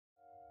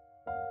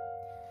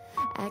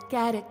I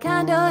got a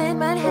condo in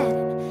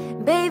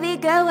Manhattan. Baby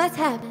girl, what's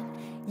happening?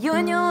 You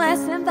and your ass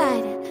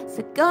invited,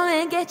 so go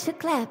and get your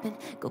clapping.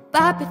 Go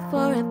bop it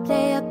for him,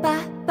 play it,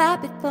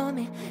 bop it for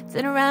me.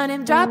 Turn around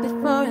and drop it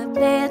for him,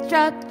 play it,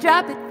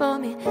 drop it for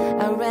me.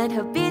 I rent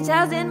her beach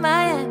house in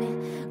Miami.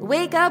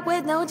 Wake up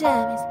with no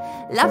jammies,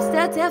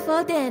 lobster tail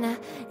for dinner.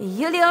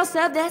 Julio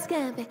served that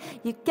scampi.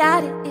 You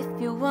got it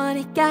if you want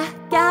it,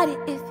 got it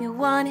if you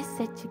want it.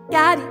 Said you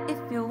got it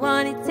if you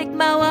want it. Take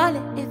my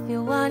wallet if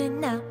you want it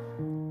now.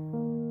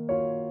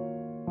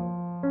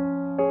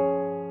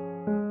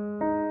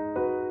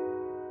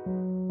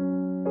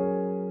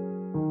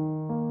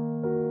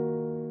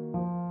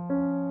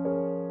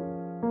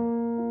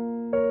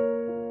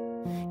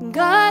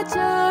 Got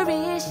your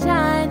wrist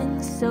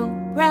shining so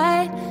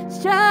bright,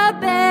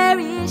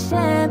 strawberry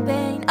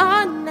champagne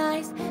on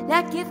ice.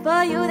 Lucky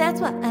for you, that's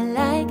what I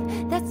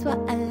like, that's what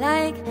I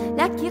like.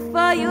 Lucky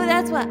for you,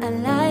 that's what I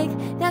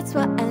like, that's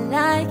what I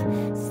like.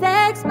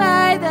 Sex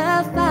by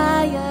the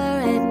fire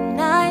at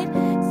night,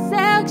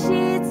 silk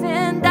sheets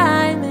and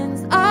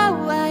diamonds all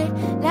white.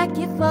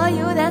 Lucky for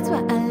you, that's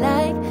what I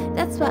like,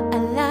 that's what I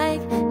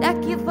like.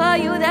 Lucky for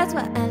you, that's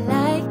what I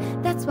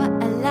like, that's what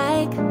I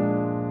like.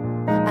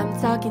 I'm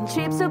talking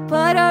trips to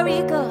Puerto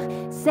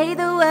Rico. Say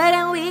the word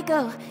and we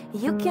go.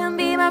 You can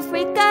be my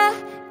freaka,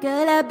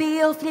 girl, I'll be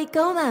your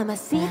flico,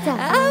 mamacita.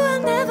 I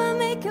will never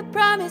make a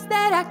promise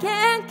that I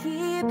can't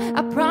keep.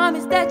 I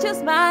promise that you'll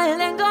smile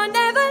and gon'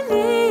 never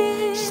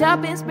leave.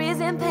 Shopping sprees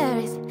in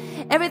Paris,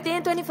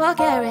 everything 24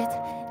 karat.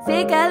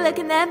 Take a look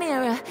in that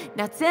mirror.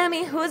 Now tell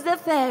me who's the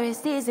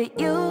fairest. Is it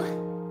you?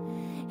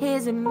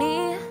 Is it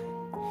me?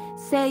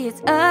 Say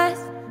it's us,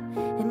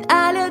 and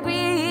I'll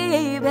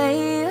agree,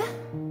 babe.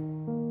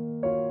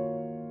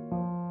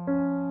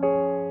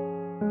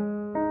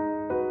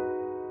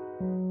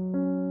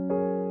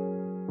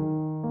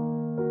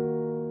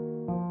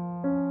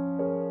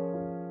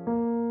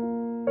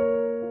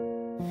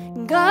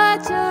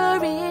 Got your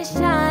wrist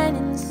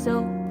shining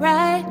so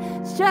bright,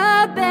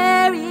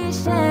 strawberry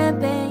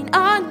champagne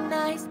on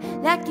ice.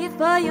 Lucky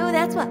for you,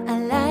 that's what I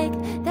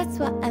like, that's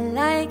what I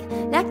like.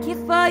 Lucky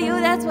for you,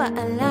 that's what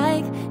I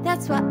like,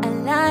 that's what I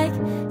like.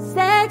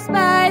 Sex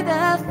by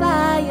the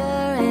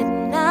fire at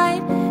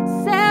night,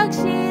 silk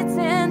sheets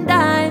and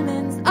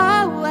diamonds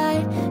all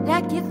white.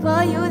 Lucky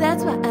for you,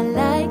 that's what I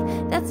like,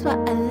 that's what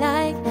I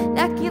like.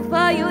 Lucky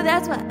for you,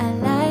 that's what I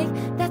like,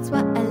 that's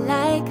what I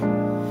like.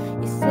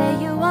 You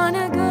say you want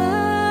a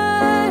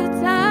good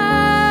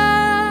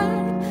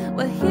time.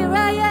 Well, here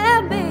I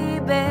am,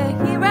 baby.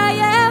 Here I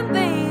am,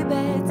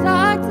 baby.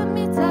 Talk to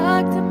me,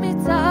 talk to me,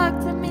 talk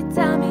to me.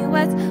 Tell me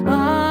what's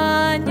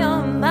on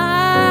your mind.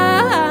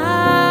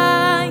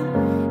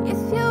 If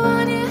you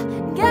want it,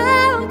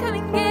 girl, come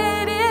and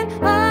get it.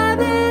 All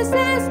this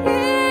is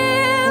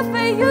here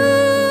for you.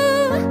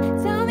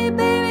 Tell me,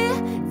 baby,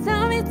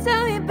 tell me,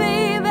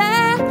 baby,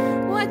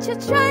 what you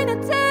trying to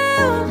do?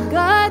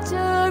 Got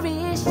your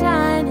wrist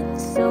shining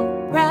so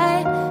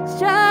bright,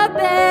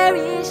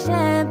 strawberry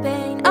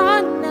champagne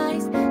on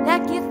ice.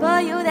 Lucky for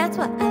you, that's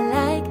what I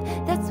like,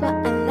 that's what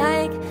I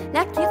like.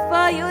 Lucky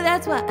for you,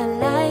 that's what I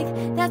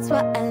like, that's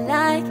what I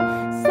like.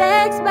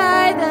 Sex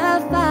by the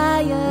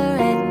fire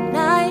at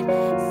night,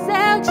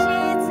 silk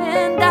sheets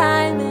and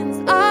diamonds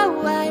all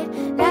white.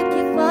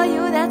 Lucky for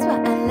you, that's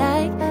what I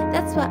like,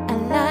 that's what I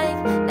like.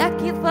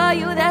 Lucky for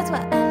you, that's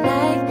what I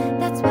like,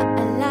 that's what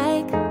I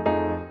like.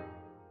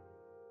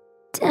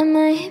 Damn,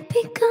 I hate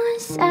be going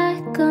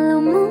psycho.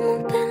 Little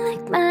mama been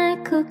like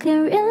Michael.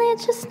 Can't really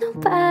trust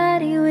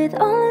nobody with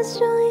all this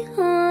jewelry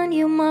on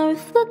you. My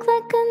roof look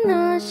like a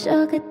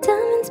no-show. Got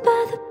diamonds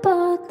by the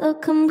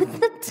boatload. Come with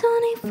the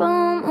Tony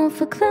foam, all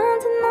for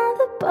clowns and all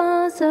the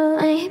balls. Oh,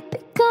 I hate be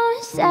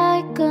going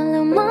psycho.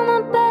 Little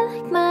mama been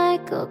like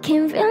Michael.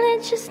 Can't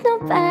really trust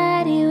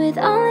nobody with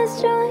all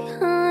this jewelry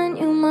on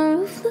you. My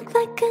roof look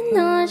like a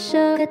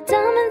no-show. Got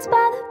diamonds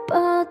by the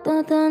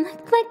boatload. Don't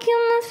act like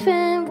you're my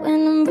friend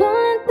when I'm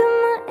rolling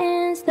through my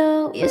hands,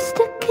 though. You're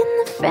stuck in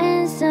the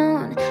friend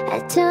zone. I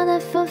tell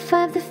that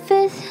 4-5 the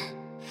 5th.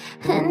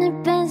 And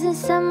it bands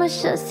inside my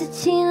shorts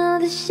that you know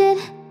the shit.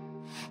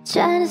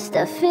 Try to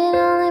stuff it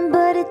all in,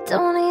 but it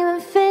don't even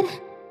fit.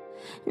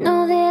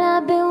 Know that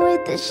I've been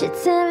with the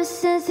shits ever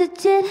since the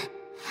jit.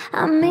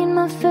 I made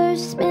my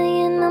first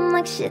million, I'm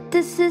like shit,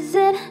 this is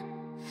it.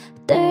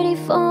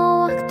 34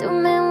 walk through,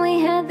 man,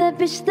 we had that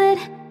bitch lit.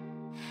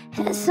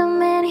 Had so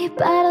many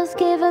bottles,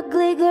 gave a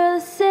glee girl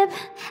a sip.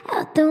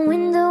 Out the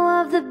window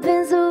of the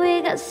Benz, so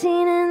we got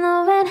seen in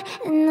the red.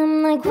 And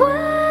I'm like, wow,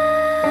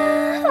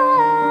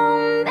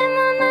 and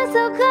my nights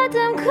so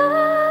goddamn cold.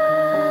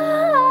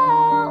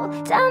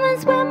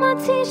 Diamonds where my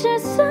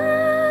t-shirt soaked.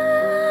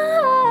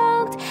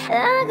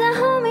 And I got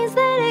homies,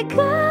 let it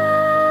go.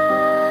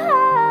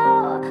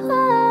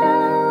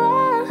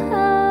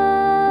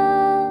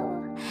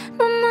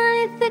 My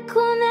money thick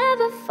will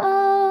never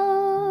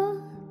fold.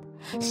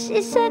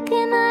 She said,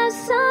 can I have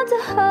some to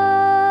hold?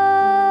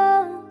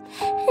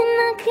 And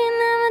I can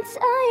never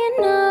tell you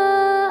no.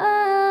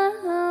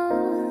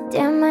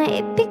 Damn,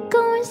 I be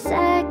going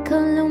psycho.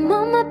 Little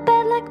mama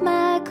bad like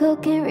Michael.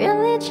 Can't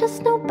really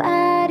just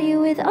nobody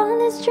with all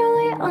this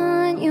jewelry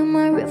on you.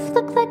 My roof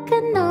look like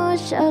a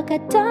no-show.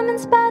 Got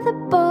diamonds by the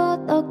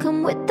boatload.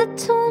 Come with the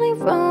Tony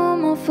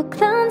Romo for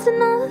clowns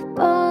and all the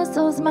balls.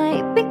 Those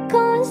might be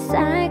going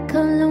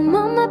psycho. Little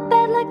mama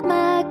bad like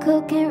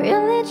Michael. Can't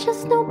really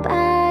trust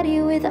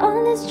nobody with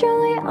all this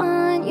jewelry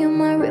on you.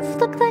 My roof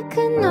look like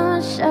a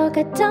no-show.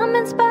 Got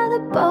diamonds by the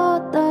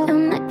boatload.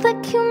 Don't act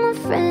like you're my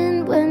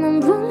friend when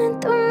I'm rolling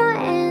through my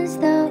hands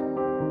though.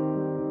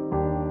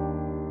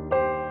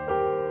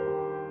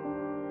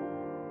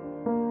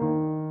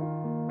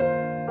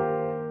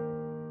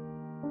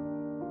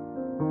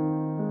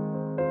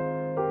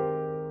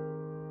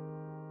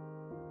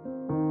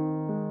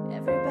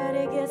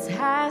 Everybody gets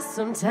high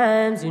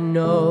sometimes, you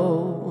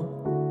know.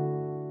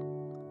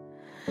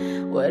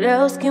 What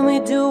else can we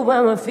do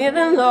when we're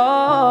feeling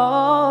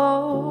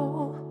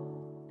low?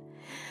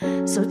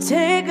 So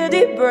take a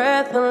deep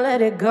breath and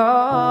let it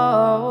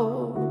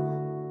go.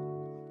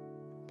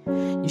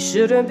 You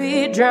shouldn't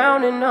be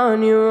drowning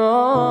on your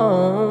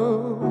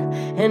own.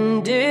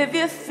 And if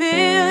you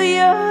feel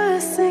you're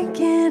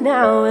sinking,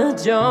 I will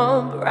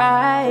jump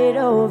right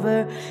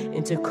over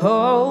into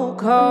cold,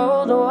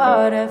 cold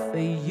water for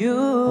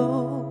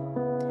you.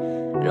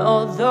 And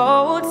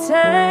although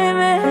time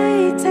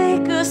may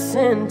take us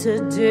into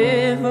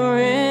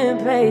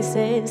different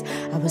places,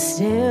 I will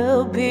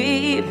still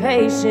be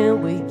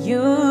patient with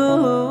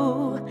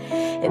you.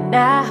 And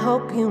I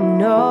hope you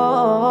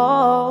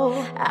know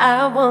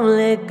I won't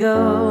let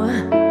go.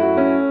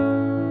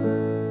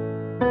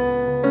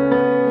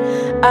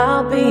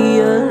 I'll be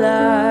your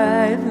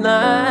lifeline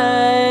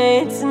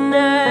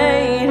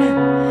tonight.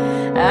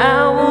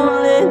 I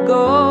won't let go.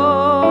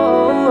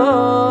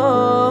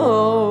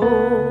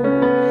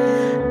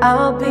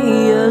 I'll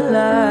be your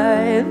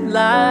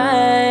lifeline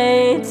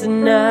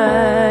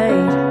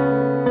tonight.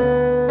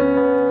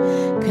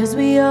 'Cause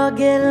we all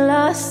get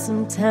lost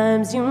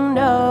sometimes, you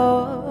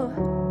know.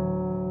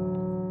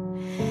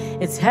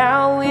 It's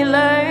how we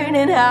learn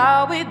and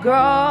how we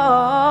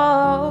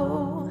grow.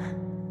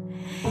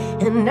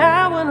 And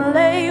I will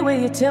lay with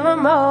you till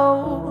I'm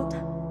old.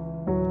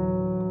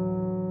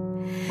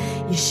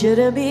 You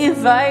shouldn't be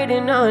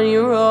fighting on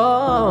your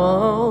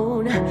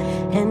own.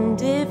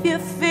 And if you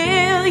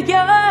feel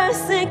you're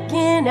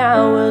sinking, I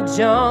will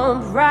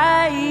jump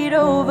right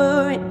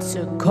over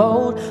into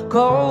cold,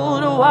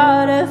 cold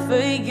water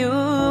for you.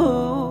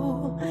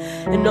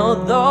 And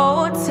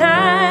although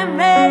time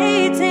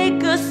may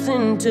take us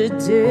into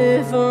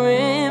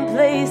different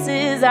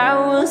places, I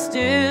will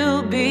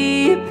still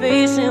be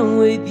patient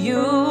with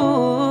you.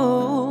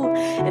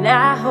 And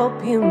I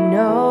hope you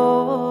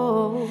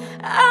know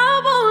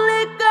I won't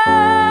let go.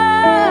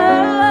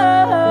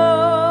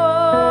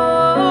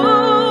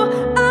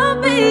 I'll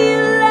be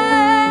your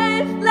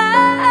lifeline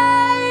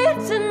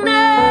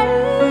tonight.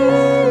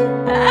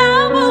 I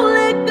won't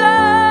let go.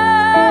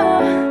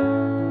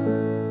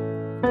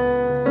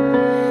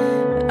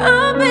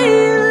 I'll be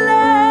your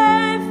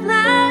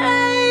lifeline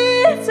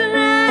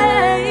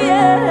tonight,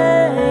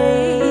 yeah.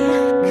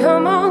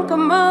 Come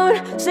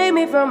on, save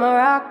me from a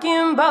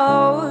rocking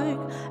boat.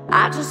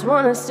 I just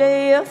wanna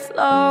stay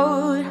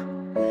afloat.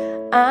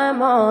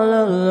 I'm all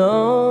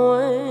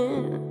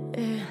alone,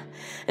 yeah.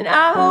 And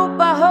I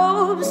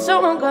hope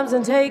someone comes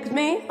and takes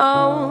me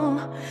home,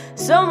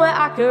 somewhere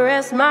I can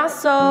rest my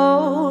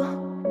soul.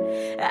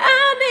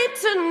 I need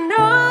to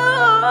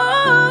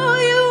know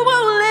you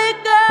won't let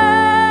go.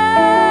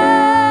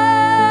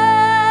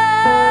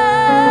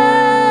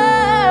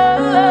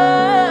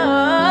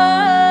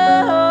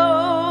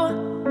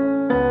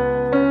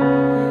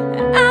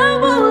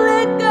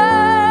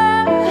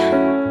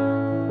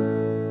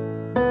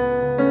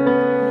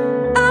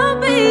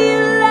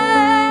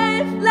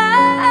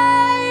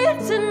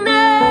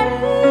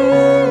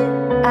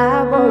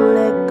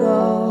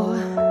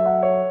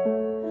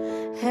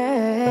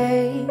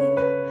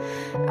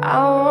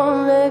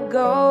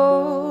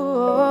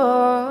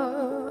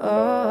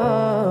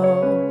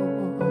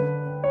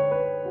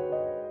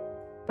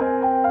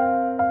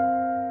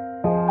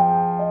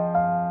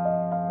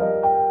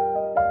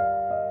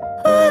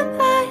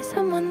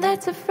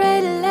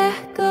 Afraid to let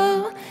go.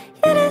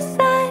 You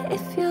decide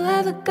if you're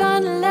ever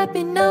gonna let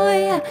me know,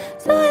 yeah.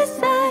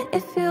 Suicide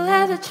if you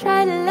ever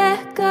try to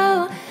let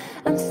go.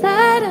 I'm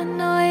sad, I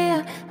know,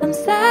 yeah. I'm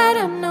sad,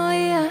 I know,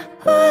 yeah.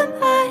 Who am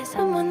I?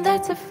 Someone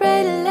that's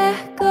afraid to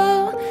let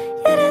go.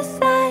 You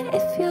decide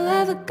if you're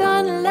ever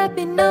gonna let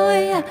me know,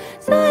 yeah.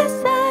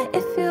 Suicide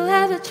if you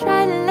ever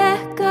try to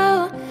let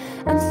go.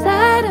 I'm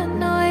sad, I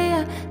know,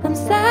 yeah. I'm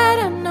sad,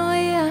 I know,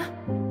 yeah.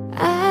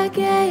 I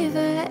gave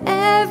her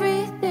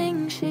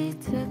everything. She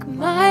took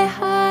my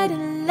heart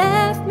and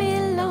left me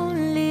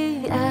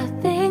lonely. I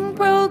think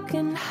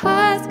broken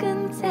hearts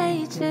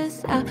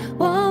contagious. I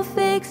won't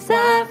fix,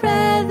 I'd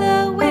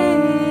rather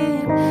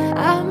weep.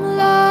 I'm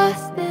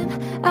lost and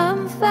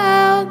I'm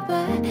found,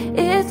 but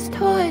it's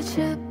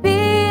torture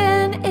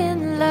being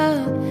in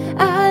love.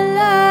 I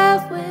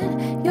love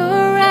when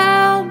you're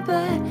around,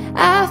 but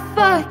I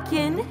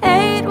fucking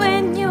hate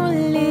when you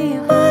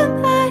leave. Who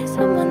am I?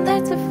 Someone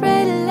that's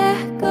afraid to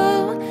let go.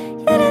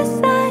 You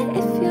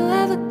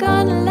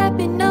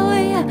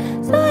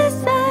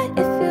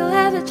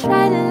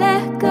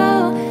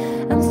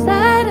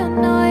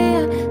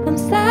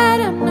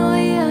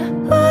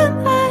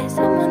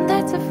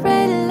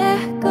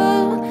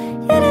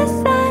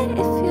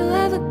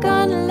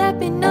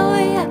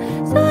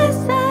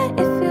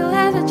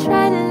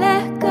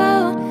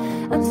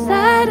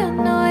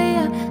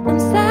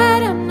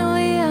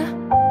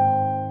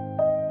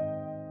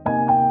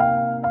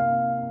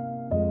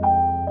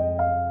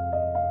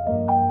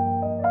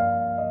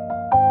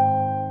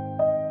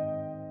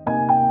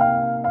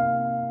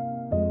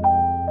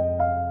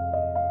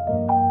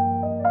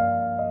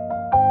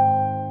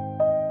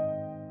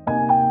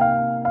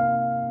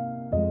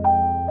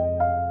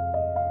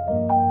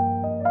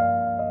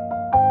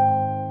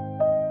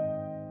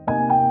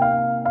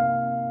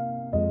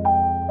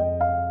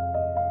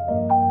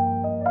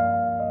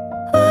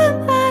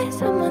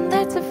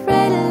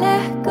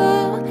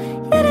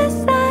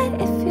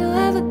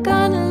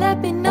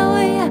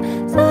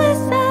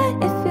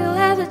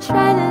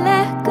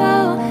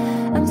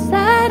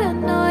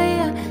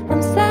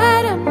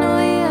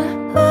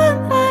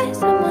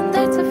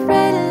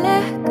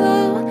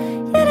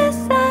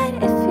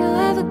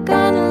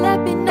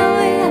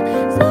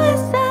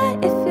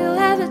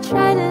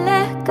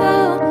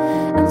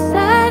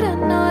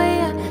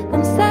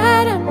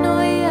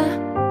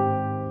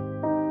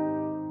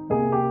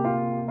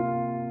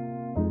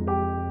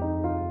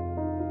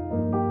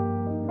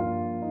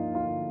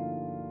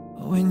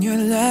When your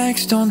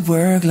legs don't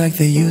work like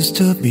they used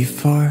to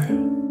before,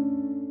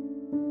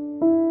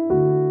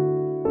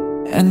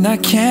 and I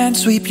can't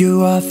sweep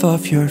you off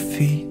of your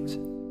feet,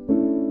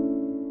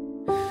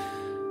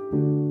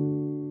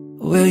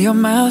 will your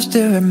mouth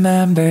still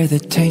remember the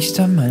taste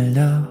of my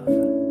love?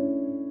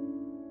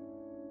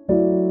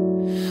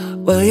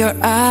 Will your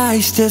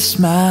eyes still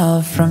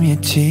smile from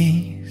your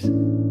cheeks?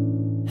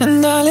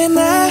 And darling,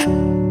 I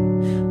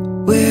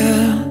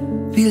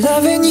will be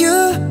loving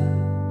you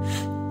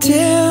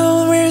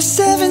till we're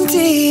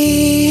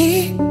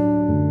 70.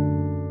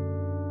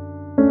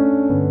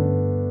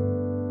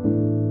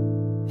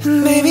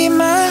 And maybe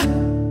my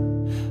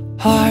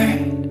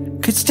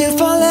heart could still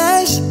fall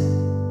as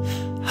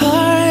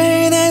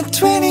hard at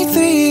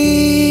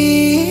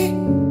 23.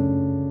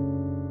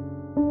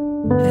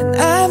 And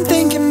I'm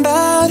thinking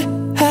about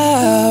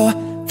how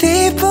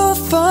people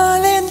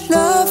fall in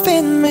love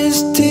in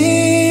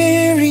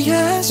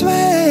mysterious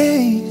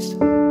ways.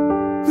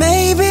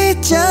 Maybe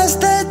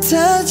just the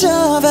touch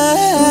of a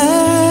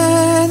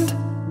hand.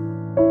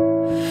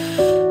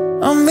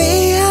 Or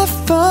me, I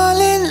fall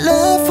in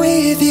love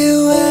with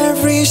you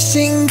every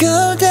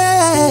single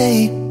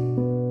day.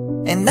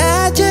 And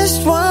I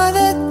just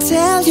wanna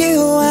tell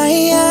you I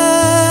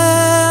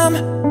am.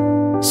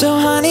 So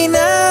honey,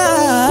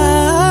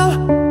 now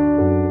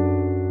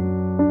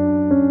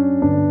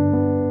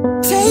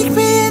take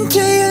me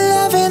into your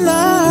loving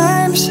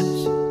arms.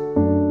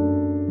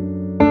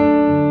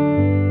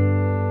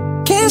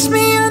 Kiss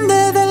me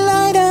under the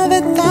light of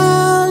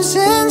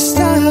 1,000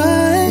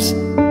 stars.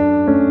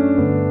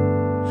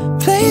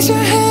 Place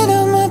your head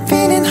on my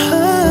beating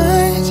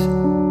heart.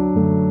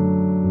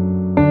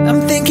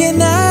 I'm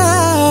thinking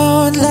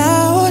out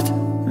loud.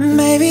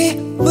 Maybe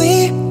we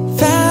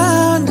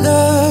found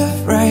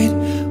love right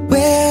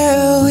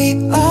where we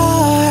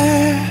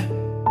are.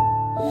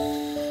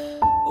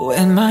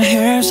 When my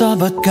hair's all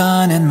but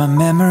gone and my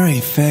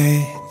memory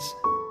fades,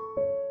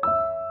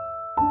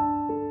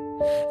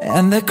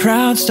 and the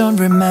crowds don't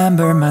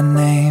remember my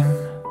name,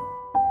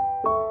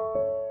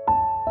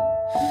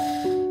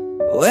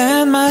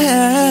 when my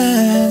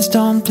hands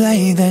don't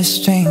play the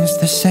strings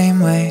the same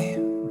way,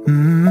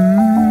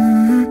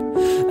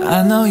 I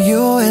know you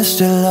will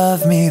still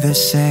love me the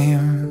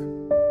same.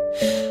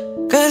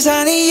 'Cause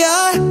honey,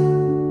 your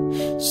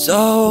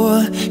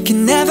soul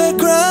can never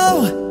grow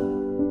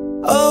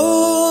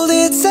old,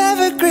 it's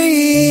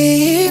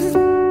evergreen.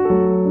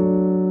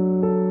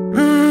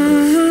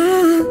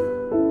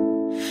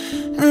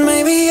 And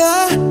maybe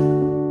your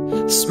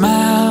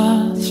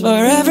smile's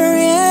forever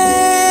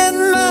in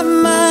my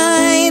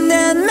mind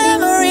and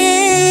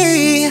memory.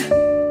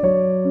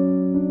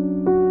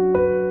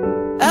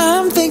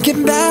 I'm thinking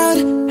about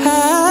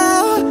how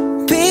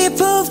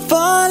people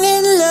fall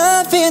in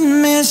love in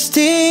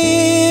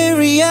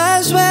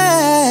mysterious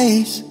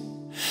ways.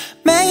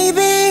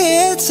 Maybe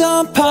it's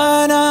all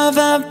part of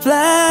a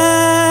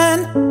plan.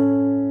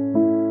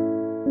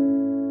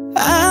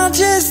 I'll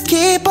just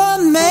keep on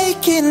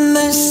making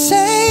the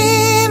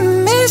same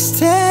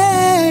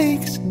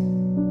mistakes,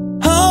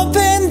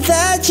 hoping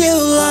that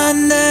you'll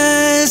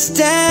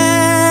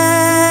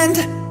understand.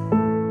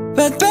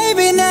 But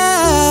baby,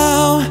 now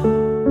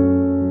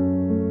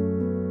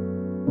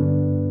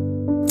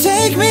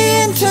take me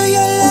into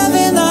your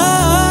loving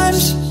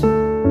arms.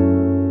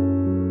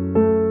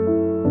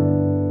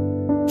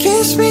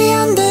 Kiss me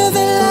under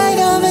the light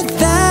of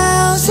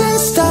 1,000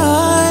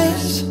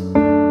 stars.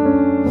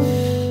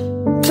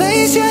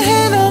 Place your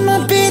hand on my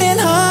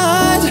beating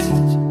heart.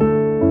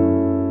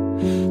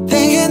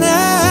 Thinking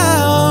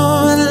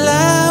out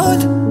loud.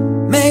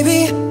 Maybe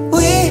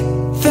we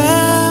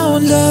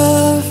found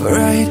love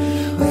right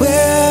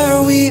where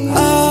we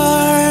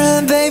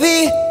are. Baby,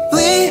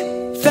 we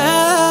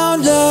found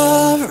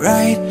love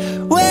right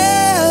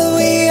where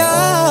we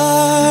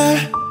are.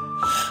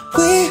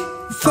 We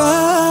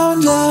found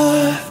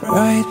love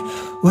right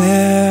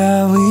where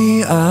we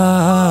are.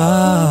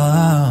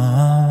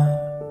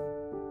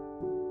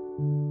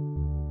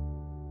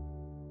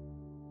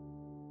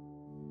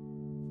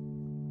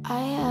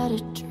 I had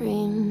a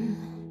dream.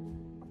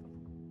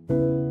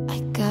 I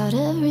got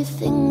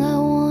everything I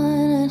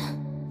wanted.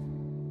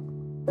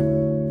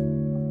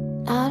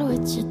 Not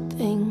what you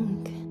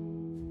think.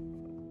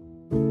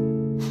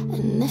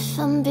 And if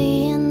I'm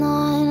being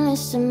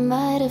honest, it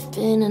might have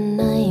been a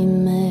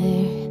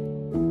nightmare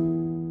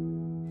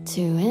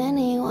to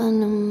anyone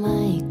who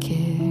might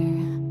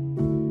care.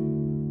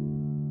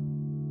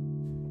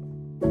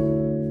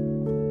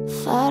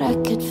 Thought I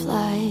could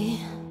fly,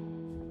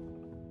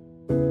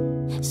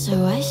 so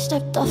I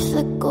stepped off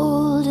the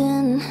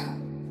golden.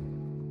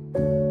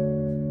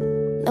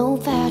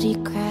 Nobody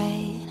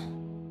cried,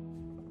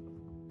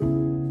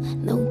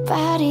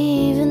 nobody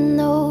even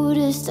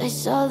noticed. I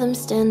saw them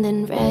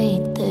standing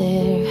right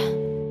there.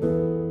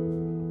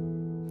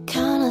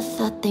 Kinda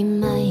thought they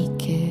might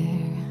care.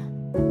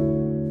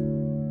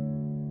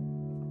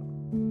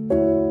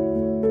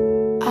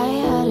 I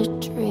had a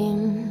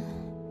dream.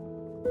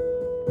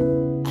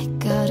 I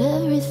got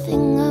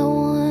everything I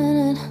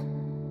wanted,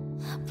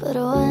 but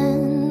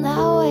when I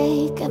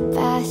wake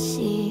I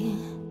see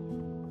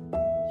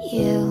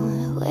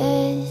you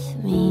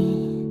with me.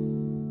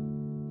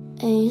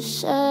 And you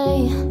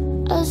say,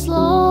 as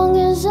long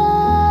as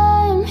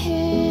I'm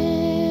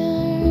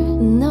here,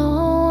 no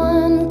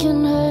one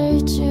can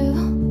hurt you.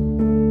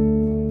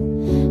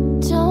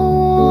 Don't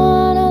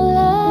wanna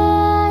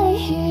lie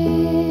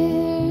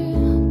here,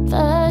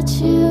 but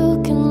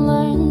you can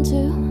learn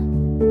to.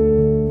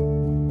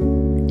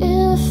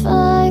 If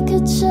I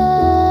could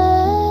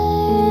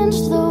change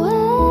the way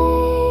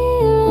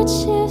that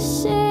you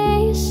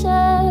see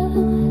yourself,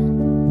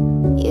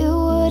 you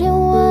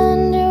wouldn't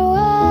wonder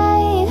why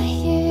you're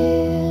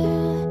here.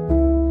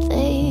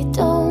 They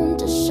don't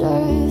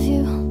deserve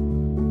you.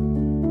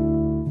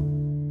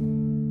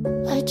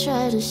 I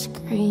tried to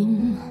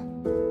scream,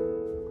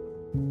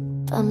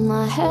 but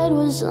my head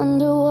was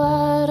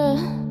underwater.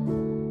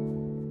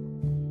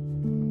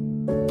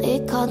 They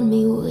called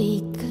me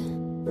weak,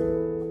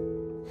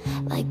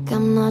 like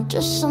I'm not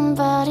just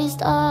somebody's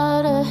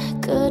daughter.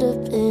 Could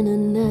have been a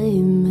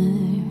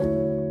nightmare,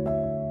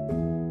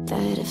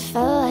 but it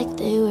felt like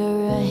they were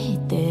right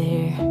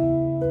there.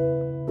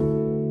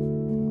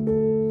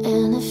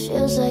 And it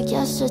feels like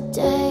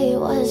yesterday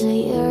was a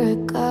year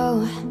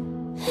ago,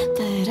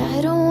 but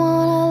I don't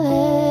wanna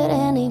let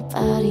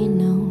anybody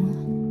know,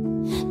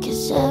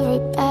 'cause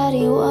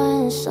everybody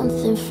wants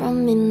something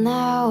from me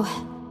now,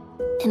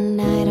 and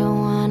I don't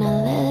wanna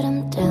let them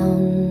down.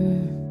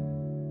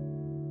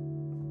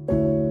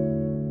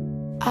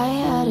 I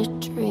had a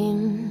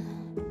dream,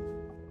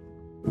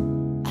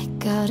 I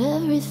got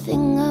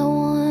everything I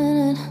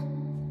wanted,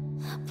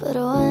 but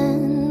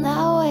when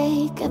I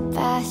wake up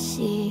I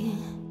see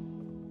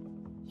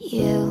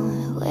you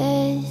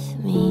with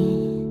me.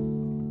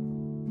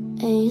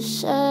 And you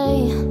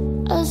say,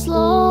 as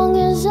long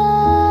as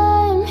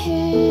I'm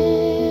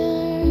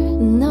here,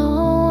 no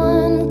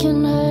one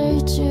can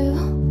hurt you.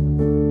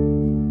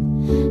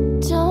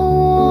 Don't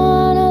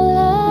wanna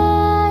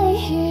lie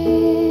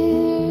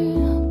here,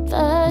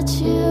 but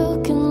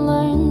you can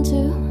learn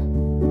to.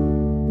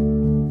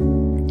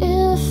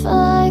 If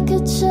I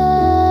could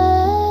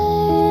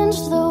change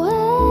the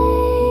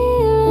way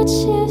that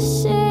you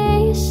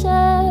see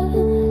yourself,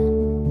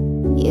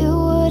 you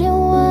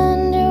wouldn't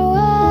wonder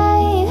why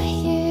you're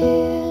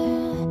here.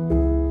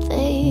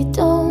 They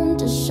don't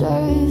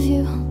deserve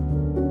you.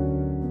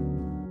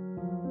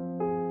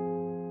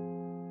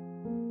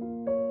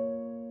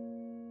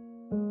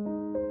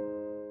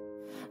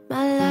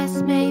 My last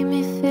made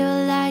me feel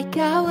like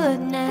I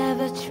would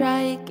never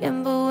try again,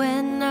 but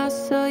when I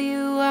saw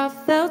you I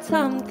felt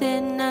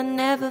something I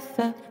never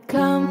felt.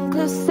 Come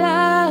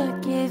closer,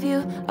 give you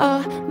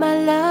all my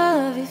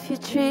love. If you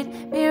treat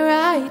me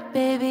right,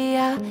 baby,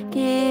 I'll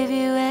give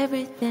you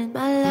everything.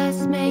 My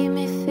last made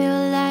me feel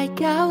like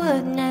I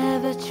would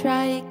never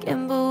try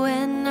again, but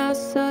when I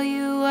saw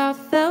you I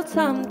felt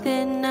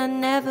something I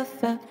never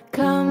felt.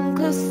 Come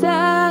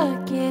closer,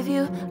 give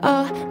you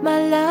all my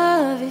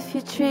love. If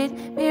you treat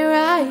me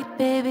right,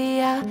 baby,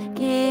 I'll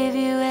give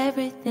you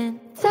everything.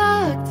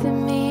 Talk to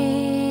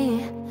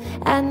me,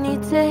 I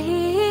need to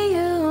hear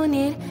you.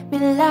 Need me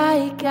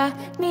like I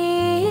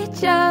need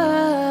you.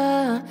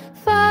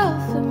 Fall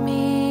for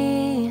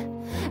me,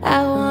 I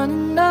wanna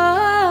know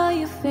how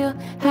you feel,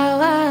 how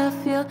I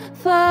feel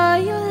for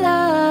your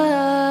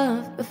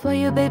love. Before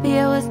you, baby,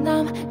 I was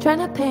numb,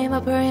 trying to pay my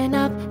brain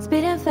up,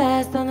 speeding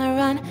fast on the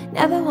run,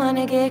 never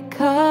wanna get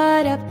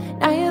caught up.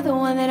 Now you're the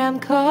one that I'm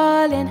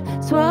calling,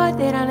 swore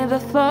that I'll never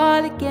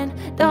fall again.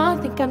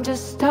 Don't think I'm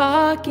just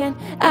talking,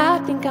 I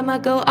think I'ma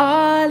go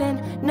all in.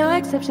 No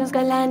exceptions,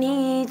 girl, I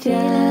need you.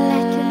 Feeling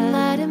like I'm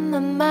out of my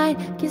mind,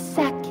 guess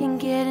I can't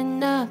get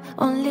enough.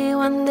 Only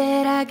one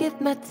that I give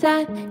my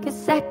time,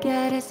 guess I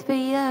got us for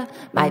ya.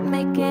 Might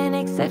make an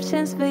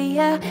exceptions for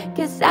ya,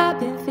 cause I've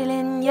been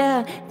feeling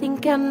ya.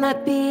 Think I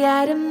might be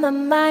out of my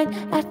mind,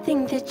 I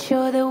think that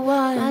you're the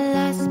one. My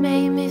last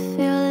made me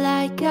feel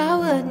like I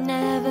would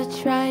never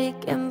try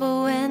again,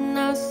 but when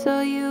I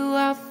saw you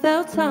I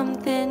felt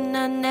something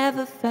I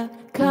never felt.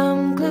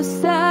 Come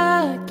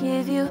closer,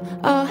 give you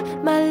all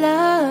my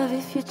love.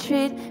 If you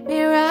treat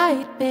me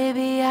right,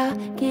 baby, I'll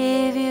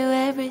give you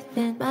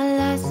everything. My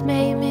last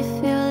made me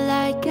feel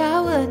like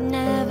I would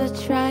never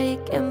try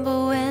again,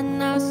 but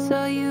when I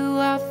saw you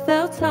I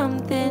felt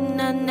something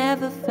I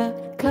never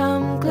felt.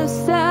 Come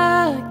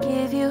closer,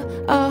 give you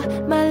all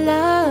my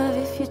love.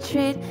 If you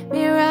treat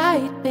me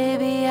right,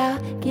 baby, I'll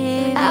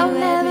give you I'll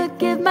never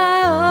give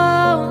my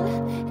all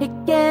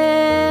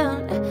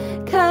again,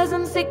 cause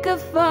I'm sick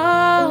of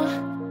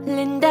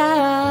falling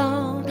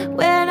down.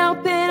 When I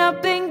open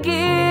up and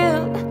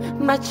give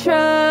my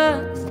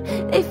trust,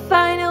 they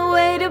find a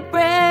way to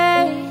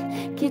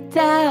break it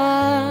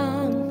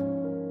down.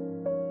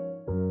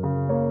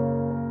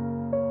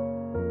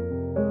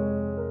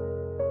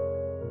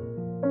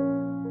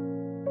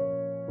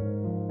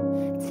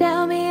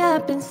 Tell me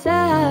up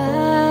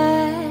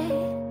inside,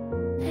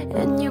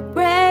 and you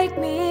break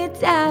me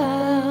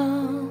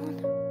down.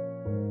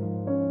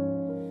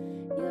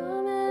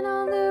 Your man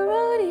on the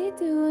road, he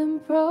doing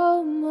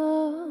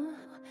promo.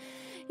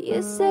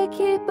 You said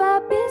keep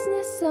our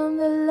business on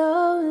the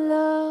low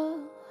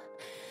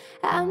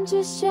I'm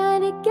just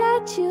trying to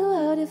get you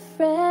out of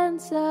friend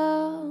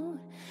zone,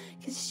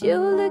 'cause you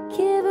look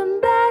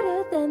even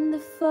better than the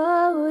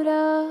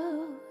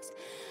photos.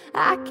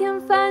 I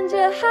can find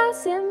your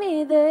house, send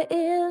me the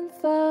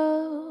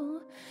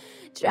info.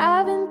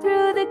 Driving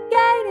through the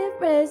gated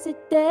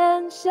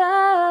residential,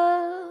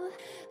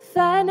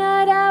 find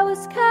out I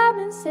was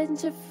coming,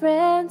 send your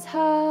friends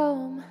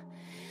home.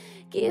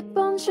 Keep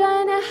on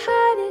trying to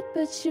hide it,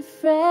 but your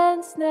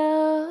friends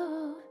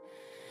know.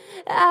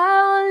 I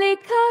only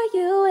call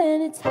you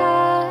when it's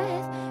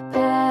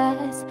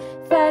 5:30,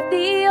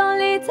 the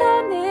only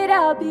time that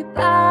I'll be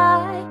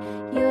by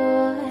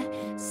your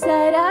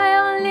side. I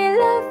only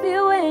love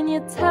you when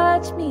you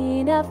touch me,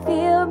 and I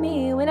feel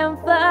me when I'm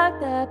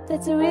fucked up.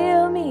 That's a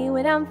real me.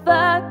 When I'm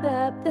fucked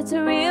up, that's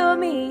a real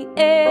me.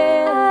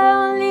 Yeah. I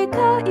only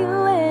call you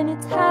when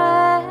it's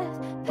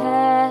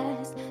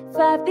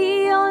 5:30,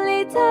 the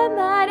only time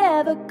I'd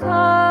ever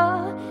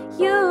call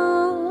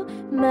you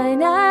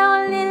mine. I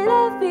only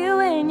love you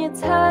when you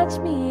touch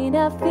me, and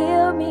I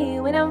feel me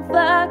when I'm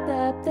fucked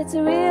up. That's a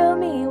real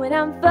me. When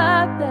I'm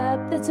fucked up,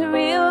 that's a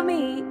real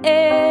me.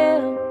 Yeah.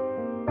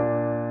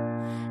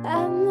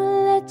 I'ma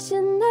let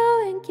you know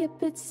and keep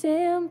it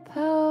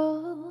simple.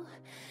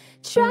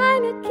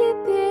 Trying to keep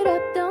it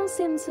up don't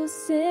seem so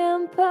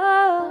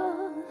simple.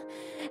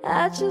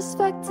 I just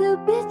fucked 2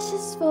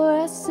 bitches before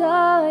I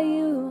saw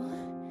you,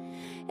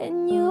 and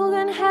you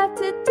gonna have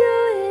to do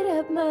it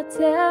at my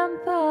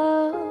tempo.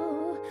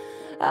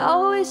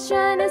 Always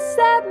trying to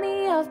set me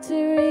off to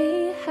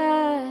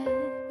rehab.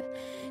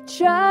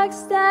 Truck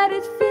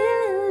started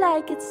feeling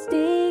like it's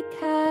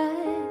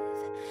decaf.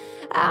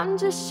 I'm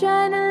just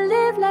trying to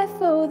live life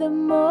for the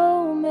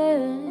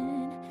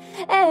moment,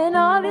 and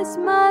all these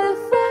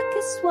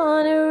motherfuckers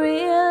wanna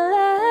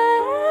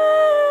realize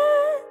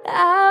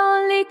I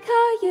only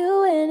call you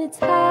when it's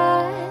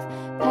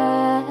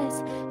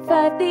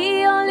 5:30, the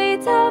only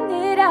time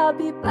that I'll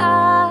be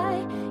by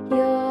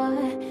your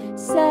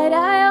side.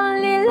 I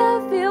only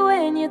love you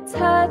when you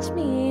touch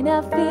me, and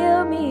I feel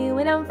me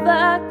when I'm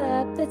fucked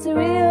up. That's a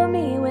real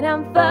me. When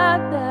I'm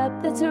fucked up,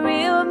 that's a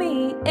real me.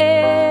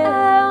 Yeah.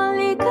 I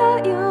only call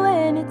you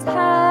when it's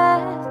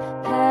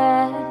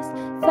 5:30,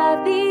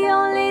 the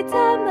only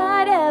time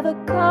I'd ever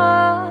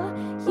call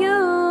you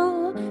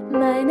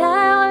mine. I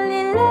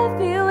only love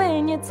you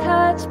when you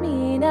touch me,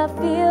 and I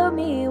feel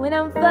me when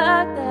I'm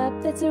fucked up.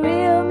 That's a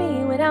real me.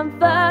 When I'm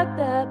fucked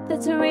up,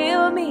 that's a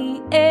real me.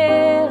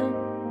 Yeah.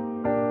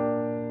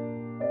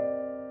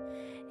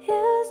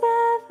 Hills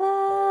have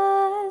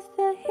eyes,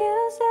 the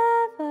hills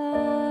have eyes.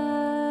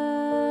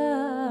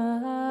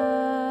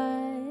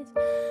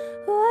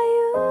 Who are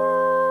you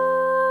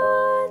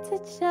to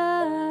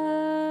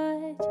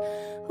judge?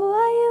 Who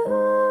are you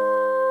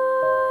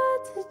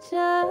to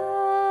judge?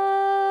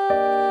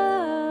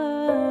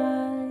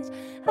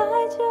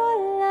 Hide your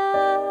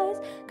lies,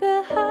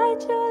 girl,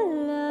 hide your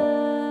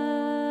lies.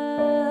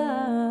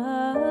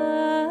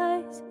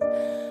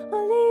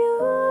 Only you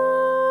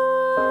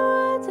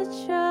to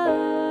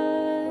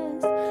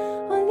trust,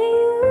 only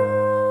you.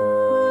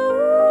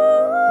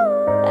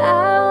 I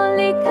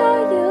only call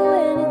you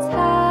when it's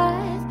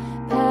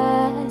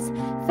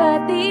 5:30,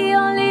 the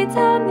only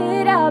time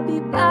that I'll be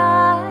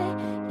by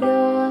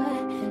your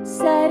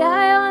side.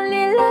 I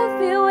only love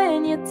you when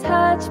you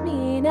touch me,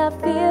 and I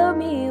feel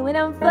me when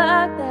I'm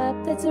fucked up.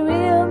 That's a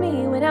real me.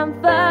 When I'm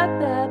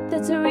fucked up,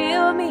 that's a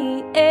real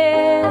me.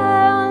 Yeah. I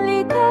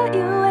only call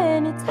you when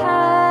it's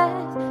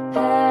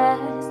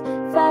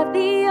 5:30,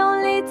 the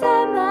only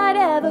time I'd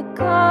ever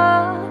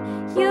call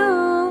you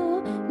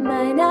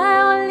mine. I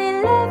only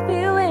love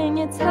you when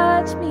you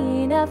touch me,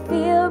 and I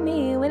feel me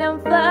when I'm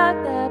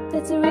fucked up.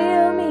 That's a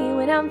real me.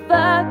 When I'm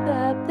fucked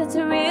up, that's a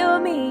real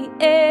me.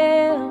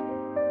 Yeah.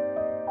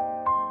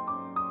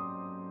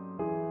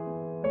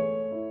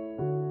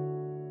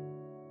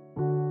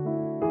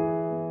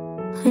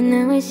 When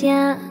I was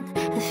young, I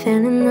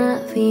fell in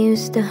love. We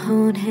used to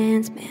hold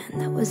hands, man,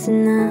 that was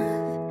enough.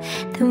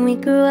 Then we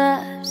grew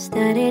up,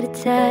 started to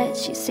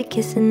touch. Used to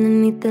kiss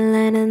underneath the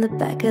light on the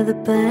back of the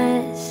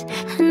bus.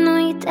 I know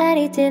your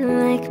daddy didn't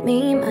like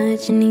me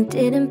much, and he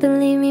didn't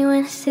believe me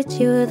when I said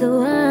you were the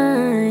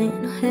one.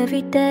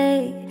 Every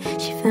day,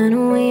 she found a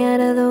way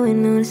out of the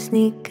window to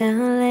sneak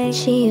out late.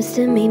 She used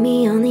to meet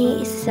me on the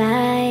east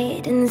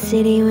side, in the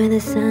city where the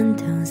sun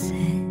don't set.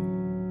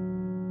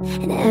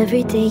 And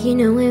every day, you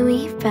know, when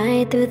we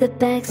ride through the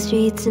back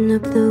streets in a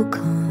blue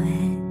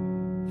Corvette.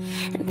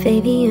 And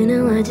baby, you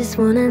know I just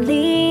wanna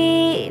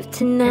leave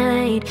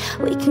tonight.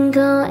 We can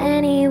go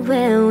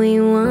anywhere we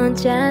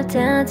want. Drive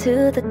down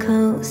to the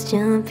coast,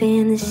 jump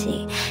in the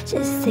sea.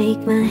 Just take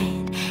my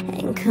hand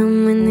and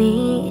come with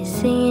me,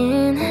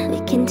 singing. We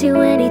can do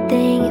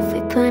anything if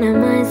we put our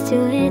minds to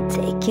it.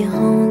 Take your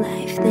whole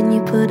life, then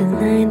you put a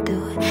line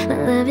through it. My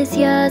love is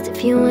yours if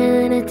you're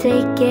willing to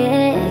take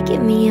it.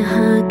 Give me a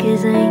hug,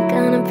 'cause I ain't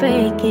gonna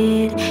break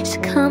it. Just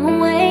come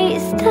away,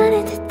 start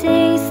it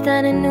today.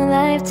 Start a new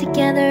life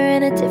together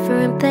in a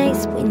different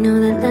place. We know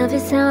that love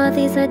is how all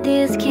these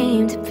ideas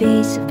came to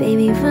be. So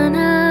baby, run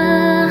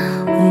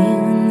away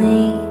with me.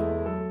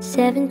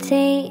 7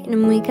 17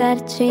 and we got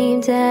a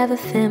dream to have a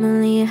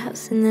family, a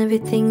house and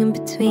everything in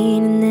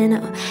between. And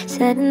then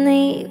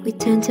suddenly we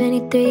turned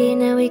 23.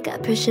 Now we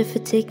got pressure for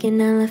taking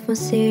our life more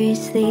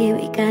seriously.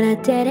 We got our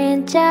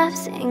dead-end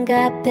jobs and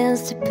got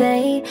bills to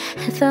pay.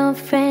 Have our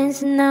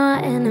friends and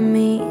our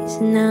enemies.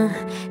 And now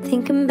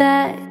thinking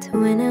back to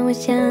when I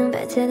was young,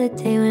 back to the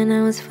day when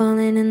I was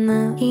falling in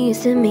love. He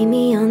used to meet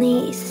me on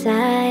the east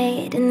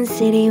side, in the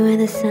city where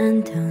the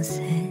sun don't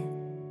set.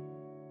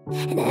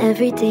 And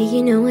every day,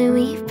 you know, when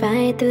we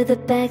ride through the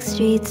back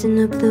streets in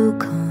a blue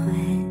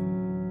Corvette.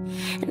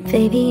 And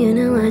baby, you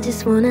know I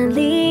just wanna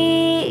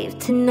leave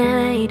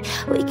tonight.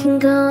 We can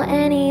go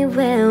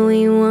anywhere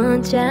we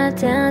want. Drive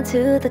down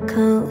to the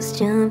coast,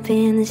 jump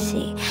in the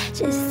sea.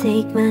 Just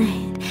take my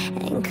hand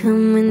and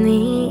come with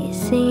me,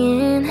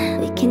 singing.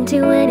 We can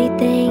do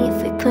anything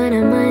if we put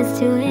our minds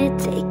to it.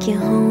 Take your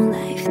whole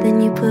life, then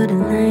you put a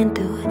line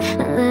through it.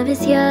 My love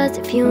is yours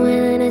if you're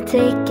willing to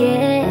take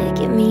it.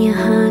 Give me a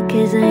hug,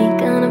 cause I ain't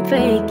gonna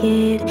break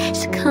it.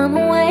 Just come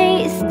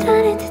away,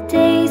 starting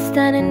today.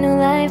 Start a new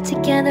life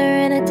together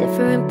in a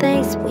different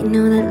place. We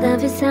know that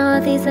love is how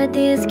all these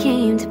ideas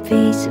came to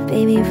be. So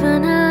baby,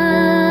 run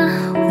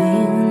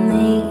away with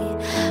me.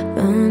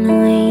 Run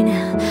away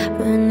now,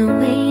 run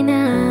away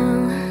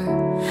now.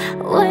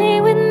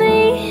 Away with me,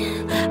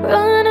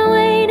 run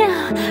away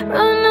now,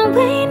 run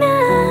away now.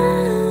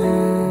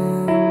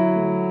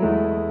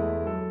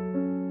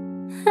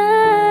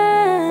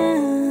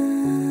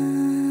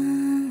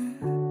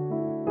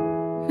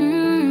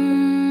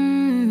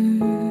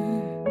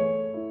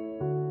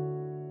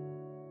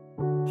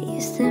 He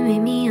used to meet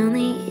me on the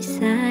east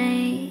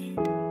side.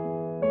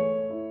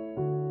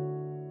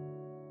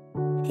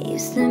 He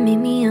used to meet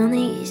me on the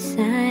east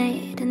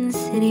side, in the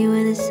city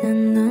where the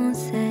sun don't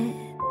set.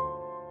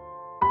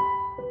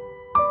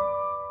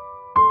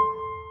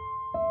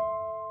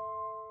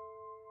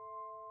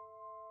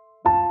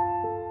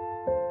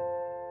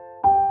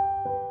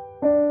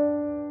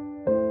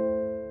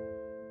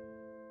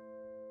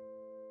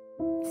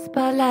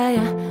 Spotlight,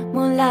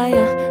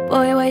 moonlight,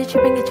 boy, why you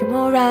tripping, get your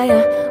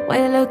Mariah? Why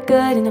you look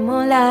good in the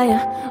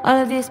moonlight? All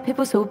of these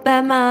people so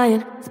bad,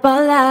 mine.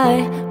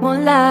 Spotlight,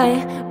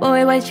 moonlight,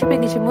 boy, why you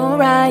tripping, get your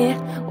Mariah?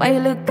 Why you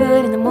look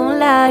good in the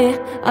moonlight?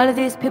 All of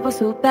these people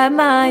so bad,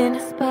 mine.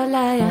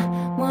 Spotlight,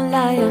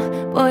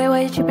 moonlight, boy,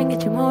 why you tripping,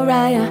 get your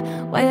Mariah?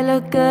 Why you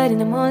look good in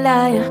the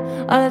moonlight?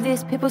 All of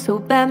these people so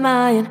bad,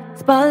 mine.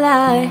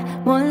 Spotlight,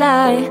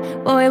 moonlight,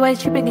 boy, why you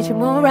tripping, get your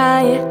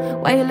Mariah?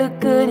 Why you look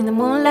good in the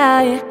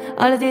moonlight?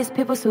 All of these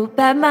people so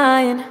bad,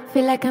 mine.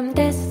 Feel like I'm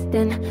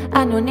destined.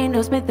 I don't need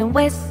no Smith and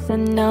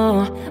Wesson,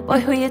 no. Boy,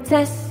 who you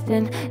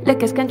testing?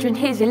 Look as country and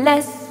here's your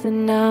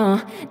lesson,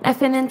 no.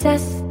 Nothing in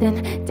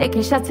testing,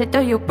 taking shots at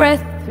all your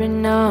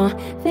brethren, no.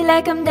 Feel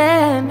like I'm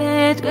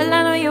damaged, girl,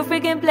 I know you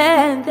freaking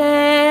planned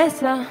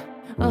this. All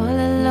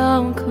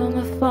alone, call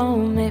my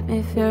phone, make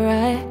me feel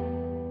right.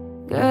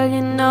 Girl,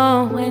 you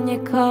know when you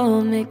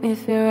call, make me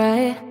feel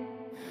right.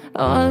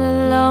 All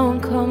alone,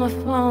 call my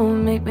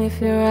phone, make me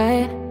feel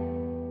right.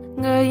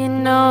 Girl, you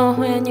know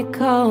when you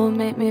call,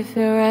 make me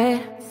feel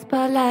right.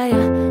 Spotlight,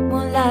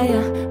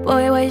 moonlight,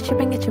 boy, why you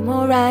tripping, get your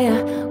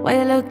Mariah? Why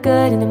you look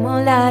good in the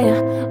moonlight?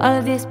 All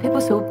of these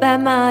people so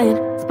bad, mine.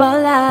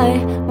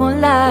 Spotlight,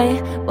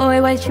 moonlight,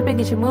 boy, why you tripping,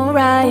 get your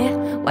Mariah?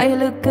 Why you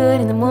look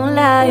good in the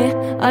moonlight?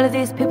 All of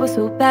these people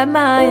so bad,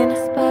 mine.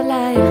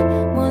 Spotlight,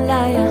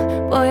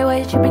 moonlight, boy, why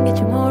you tripping, get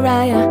your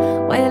Mariah?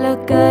 Why you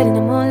look good in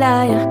the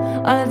moonlight?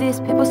 All of these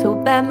people so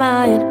bad,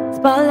 mine.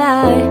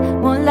 Spotlight,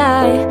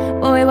 moonlight,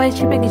 boy, why you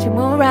tripping, get your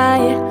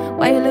Mariah?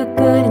 Why you look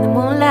good in the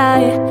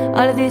moonlight?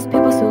 All of these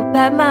people so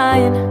bad,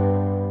 mine.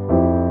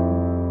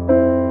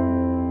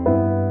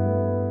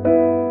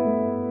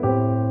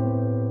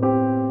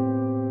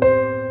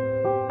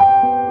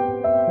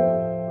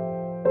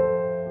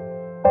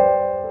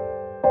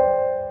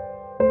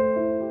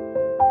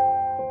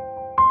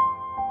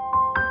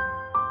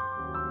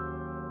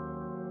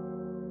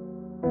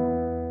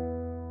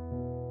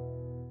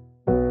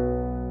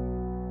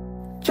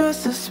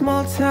 Just a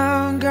small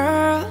town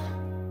girl,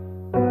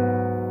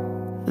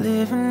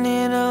 living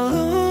in a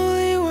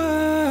lonely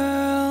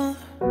world.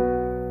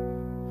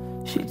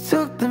 She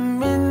took the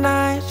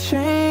midnight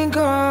train,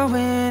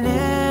 going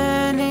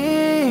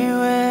anywhere.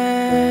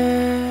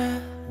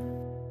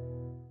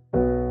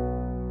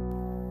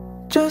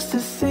 Just a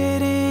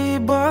city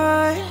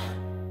boy,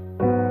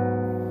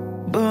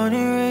 born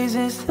and raised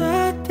in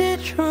South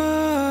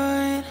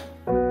Detroit.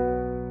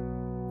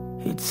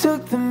 He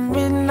took the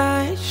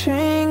midnight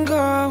train,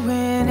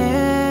 going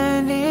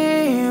anywhere.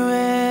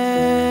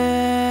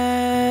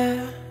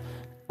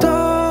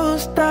 Don't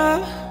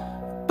stop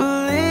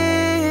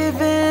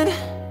believing.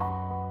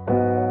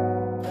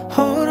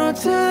 Hold on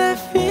to that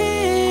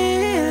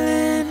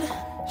feeling.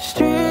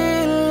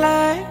 Street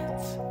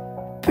lights,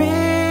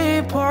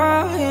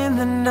 people in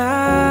the night.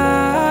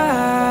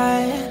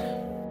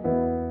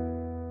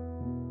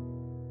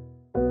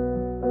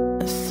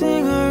 A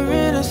singer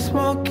in a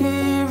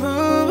smoky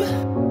room,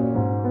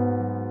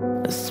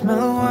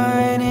 smell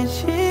wine and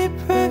cheap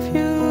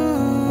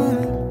perfume.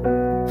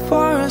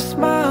 For a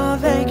smile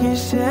that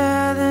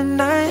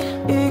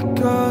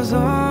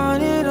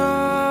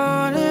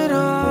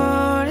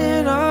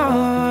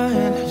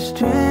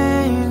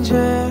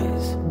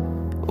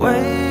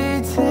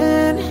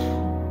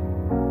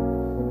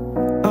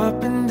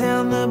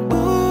the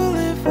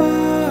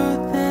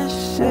boulevard, there's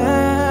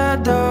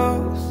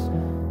shadows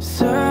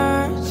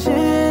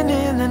searching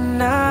in the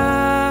night.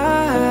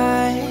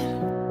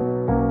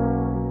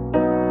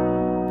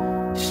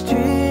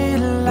 Street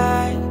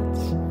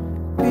lights,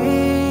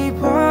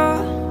 people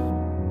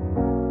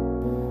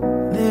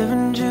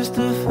living just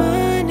to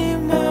find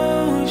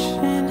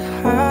emotion,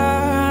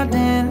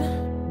 hiding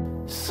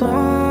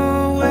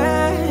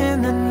somewhere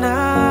in the night.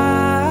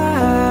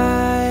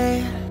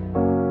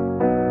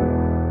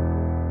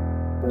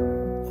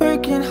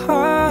 Working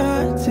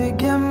hard to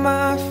get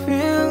my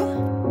feel.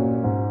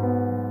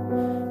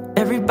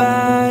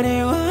 Everybody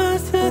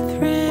wants a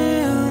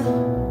thrill,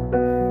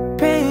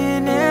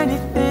 paying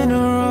anything to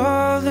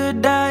roll the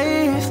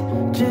dice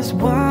just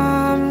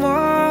one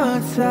more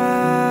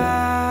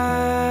time.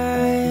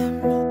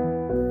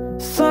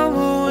 Some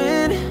will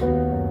win,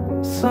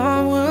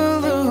 some will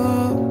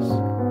lose.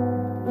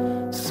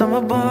 Some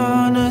are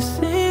born to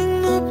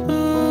sing the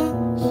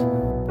blues.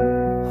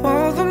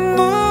 Oh, the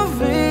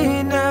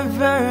movie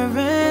never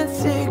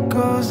ends, it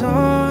goes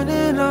on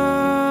and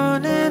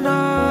on and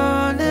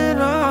on and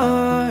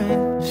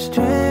on.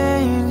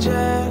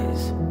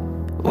 Strangers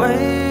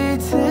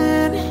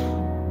waiting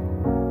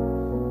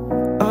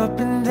up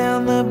and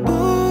down the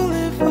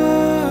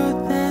boulevard,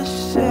 there's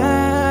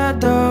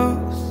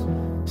shadows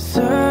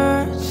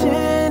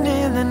searching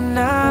in the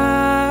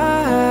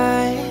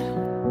night.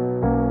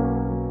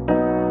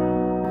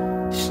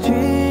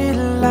 Street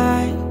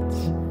lights,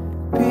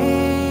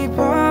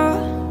 people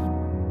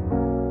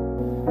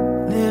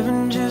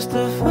living just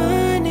to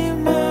find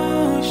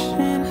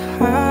emotion,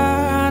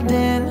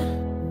 hiding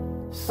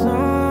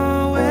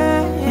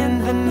somewhere in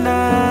the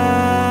night.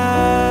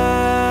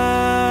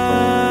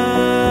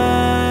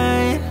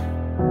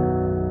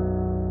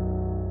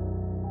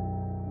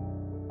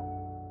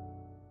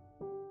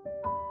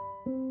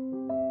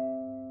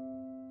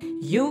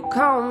 You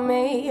call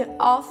me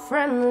all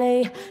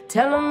friendly,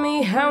 telling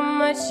me how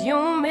much you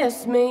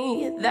miss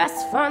me.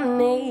 That's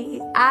funny,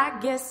 I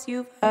guess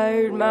you've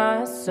heard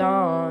my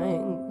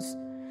songs.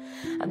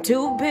 I'm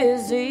too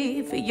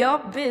busy for your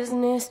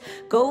business.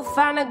 Go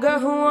find a girl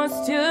who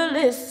wants to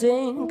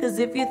listen. Cause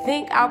if you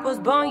think I was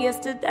born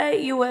yesterday,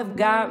 you have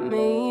got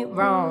me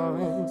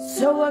wrong.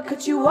 So I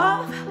cut you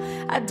off,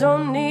 I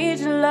don't need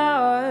your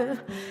love.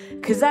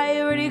 Cause I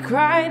already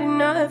cried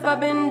enough, I've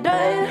been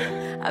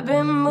done, I've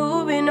been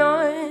moving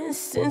on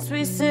since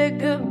we said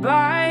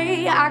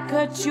goodbye. I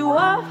cut you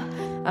off,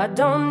 I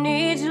don't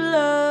need your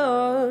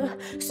love.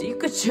 So you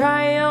could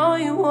try all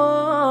you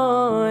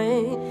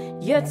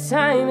want. Your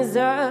time is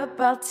up,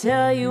 I'll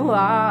tell you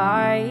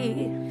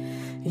why.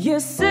 You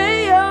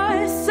say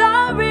you're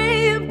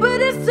sorry,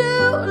 but it's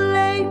too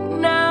late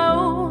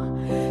now.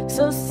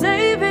 So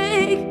save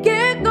it,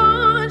 get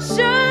gone,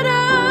 shut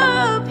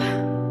up.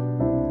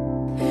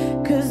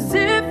 Cause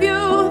if you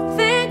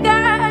think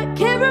I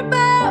care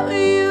about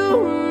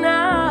you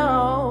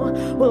now,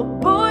 well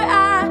boy,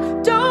 I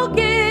don't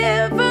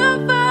give a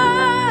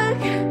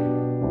fuck.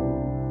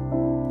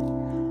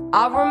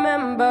 I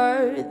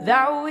remember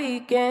that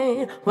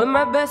weekend when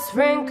my best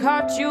friend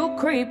caught you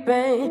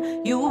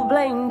creeping. You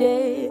blamed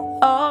it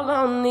all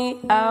on the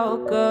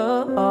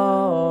alcohol.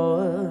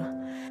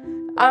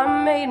 I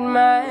made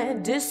my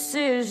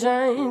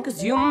decision,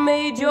 cause you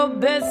made your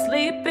bed,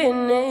 sleep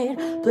in it.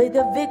 Play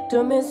the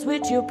victim and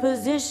switch your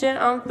position.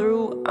 I'm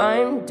through,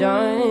 I'm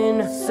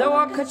done. So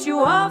I cut you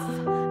off,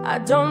 I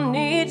don't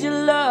need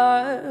your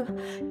love.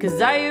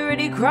 Cause I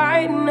already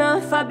cried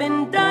enough, I've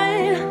been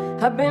done,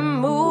 I've been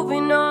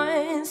moving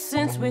on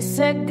since we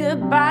said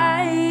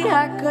goodbye.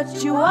 I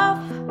cut you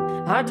off,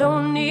 I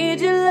don't need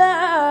your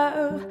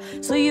love.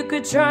 So you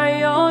could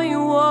try all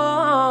you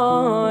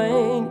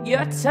want.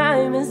 Your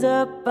time is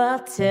up, I'll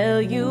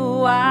tell you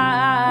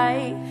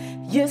why.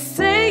 You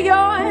say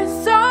you're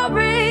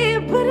sorry,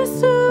 but it's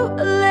too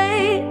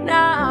late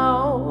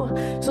now.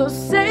 So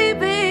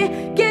save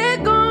it,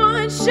 get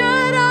gone,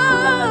 shut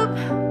up.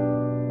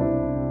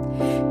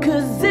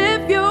 Cause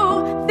if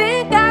you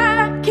think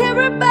I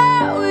care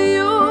about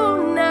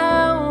you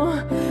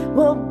now,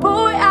 well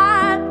boy,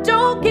 I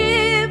don't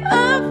give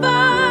a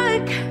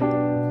fuck.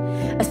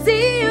 I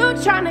see you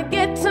trying to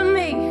get to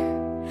me,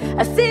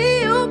 I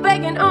see you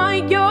begging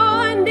on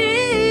your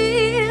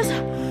knees.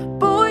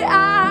 Boy,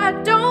 I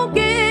don't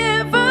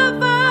give a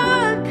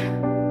fuck.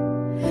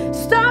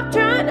 Stop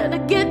trying to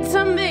get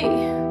to me,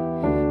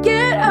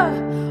 get up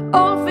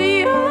off of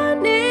your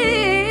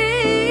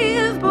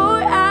knees.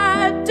 Boy,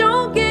 I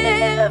don't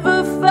give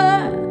a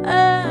fuck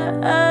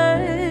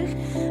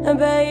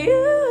about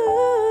you.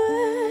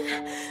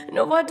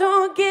 No, I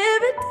don't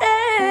give a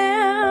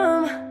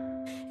damn.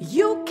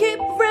 You keep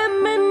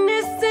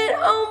reminiscing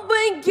on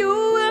when you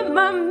were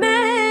my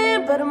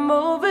man, but I'm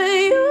over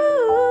you.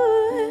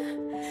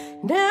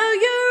 Now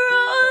you're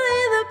all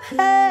in the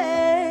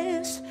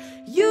past.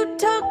 You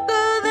talk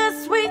all that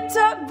sweet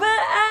talk,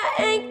 but I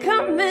ain't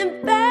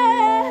coming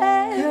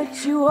back.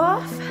 Cut you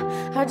off,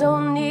 I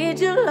don't need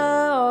your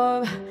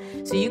love.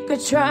 So you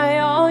could try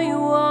all you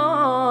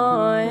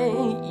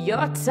want.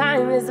 Your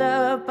time is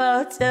up,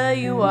 I'll tell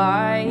you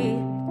why.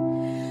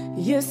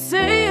 You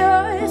say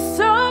you're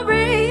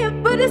sorry,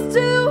 but it's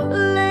too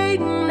late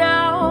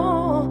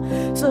now.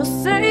 So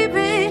save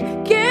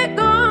it, get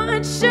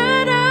gone,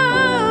 shut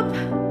up.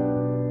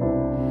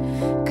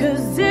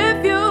 'Cause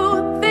if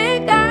you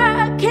think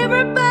I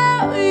care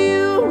about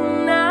you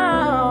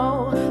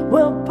now,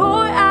 well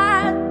boy,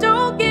 I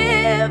don't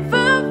give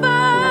a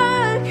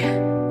fuck.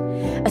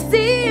 I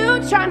see you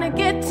trying to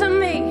get to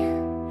me,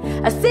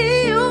 I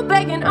see you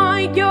begging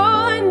on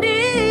your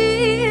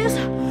knees.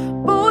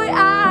 Boy,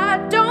 I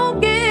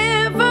don't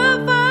give a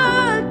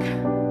fuck.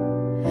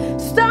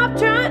 Stop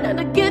trying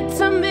to get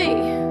to me,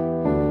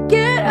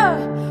 get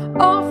up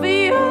off of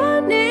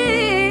your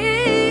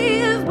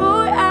knees.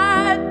 Boy,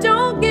 I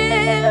don't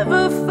give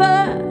a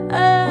fuck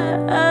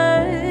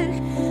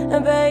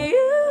about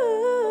you.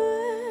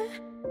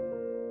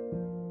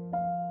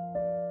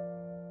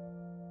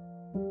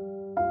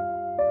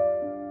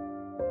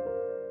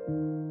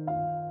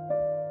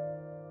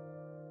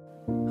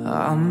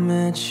 I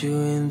met you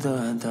in the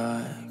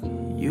dark,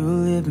 you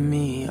lit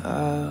me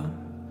up.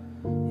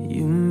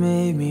 You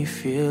made me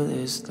feel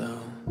as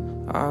though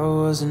I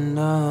was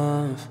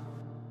enough.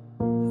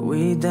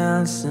 We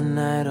danced the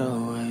night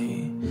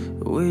away,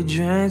 we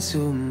drank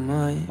too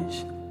much.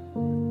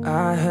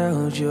 I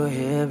held your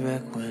hair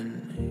back when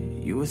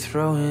you were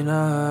throwing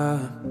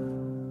up.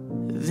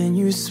 Then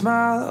you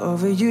smiled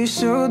over your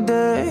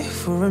shoulder.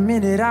 For a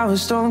minute I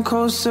was stone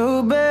cold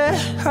sober.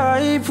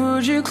 I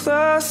pulled you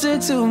closer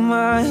to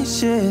my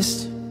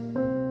chest,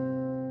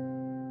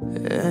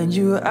 and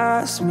you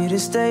asked me to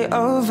stay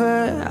over.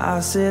 I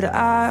said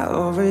I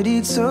already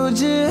told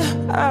you.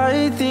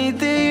 I think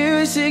that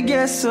you should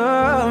get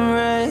some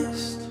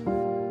rest.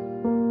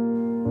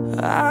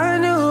 I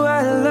knew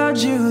I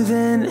loved you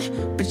then,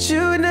 but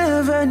you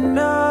never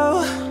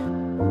know.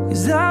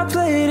 'Cause I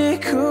played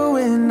it cool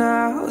and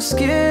I was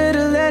scared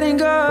of letting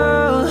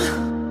go.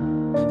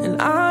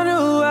 And I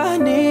knew I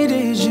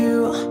needed you,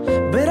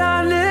 but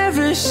I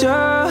never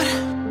showed.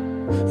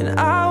 And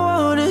I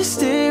wanna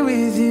stay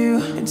with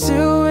you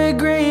until we're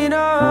green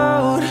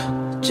old.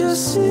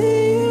 Just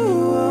say you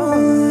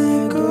won't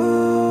let go.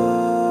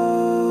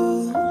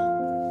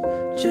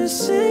 Just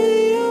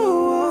say you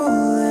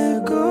won't let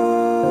go.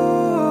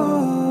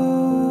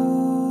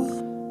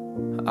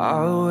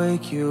 I'll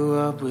wake you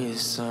up with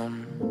some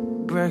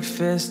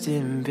breakfast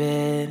in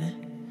bed.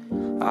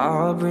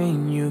 I'll bring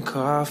you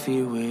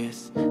coffee with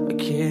a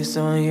kiss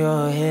on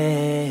your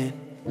head.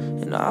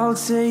 And I'll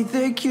take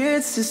the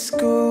kids to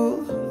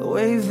school,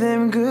 wave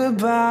them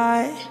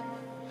goodbye.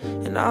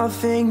 And I'll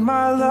thank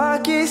my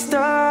lucky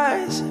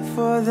stars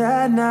for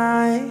that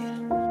night.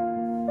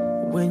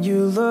 When you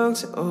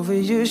looked over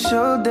your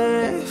shoulder,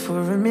 for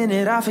a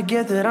minute I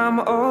forget that I'm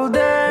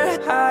older.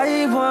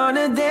 I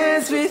wanna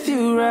dance with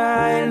you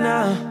right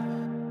now.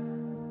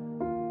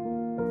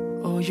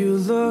 Oh, you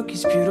look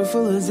as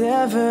beautiful as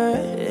ever,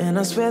 and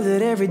I swear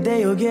that every day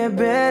you'll get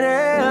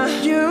better.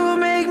 You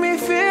make me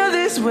feel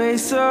this way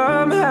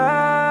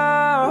somehow.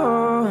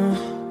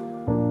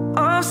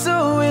 I'm so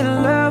in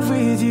love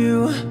with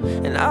you,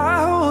 and I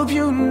hope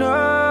you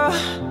know,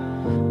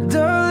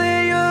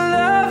 darling, your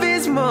love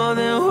is more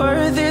than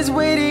worth its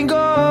weight in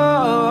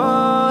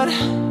gold.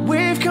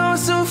 We've come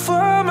so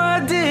far, my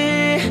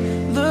dear,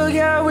 look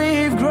how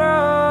we've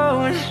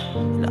grown.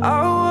 And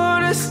I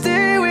wanna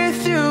stay with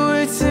you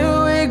until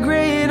we're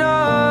green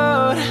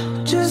old.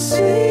 Just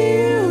say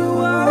you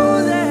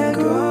won't let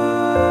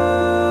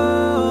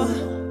go.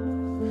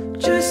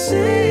 Just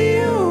say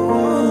you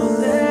won't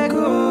let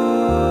go.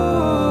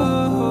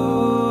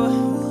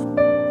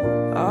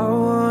 I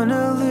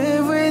wanna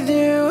live with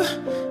you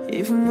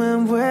even when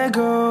we're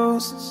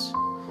ghosts.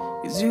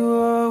 'Cause you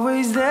were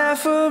always there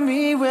for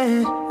me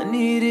when I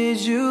needed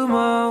you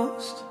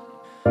most.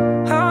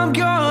 I'm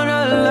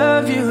gonna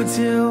love you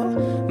till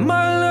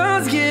my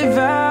lungs give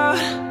out.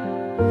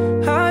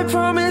 I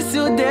promise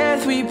till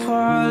death we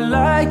part,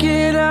 like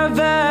in our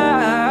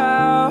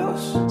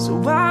vows. So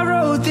I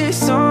wrote this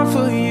song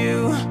for you.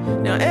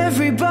 Now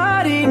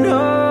everybody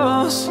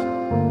knows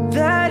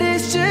that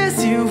it's just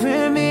you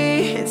and me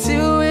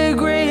until we're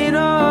green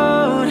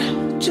old.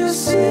 Just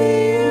say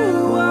you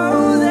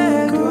won't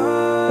let go.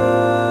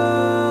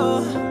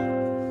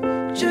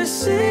 Just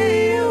say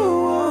you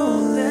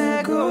won't let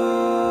go.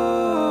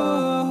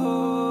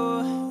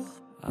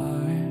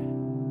 Are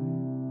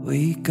we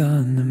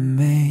gonna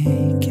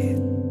make it?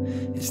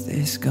 Is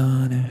this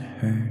gonna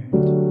hurt?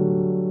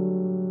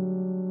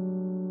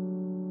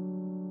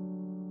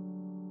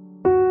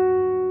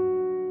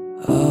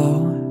 Oh,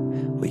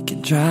 we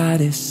can try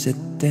to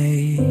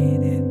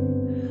sedate it,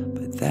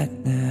 but that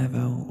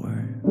never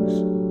works.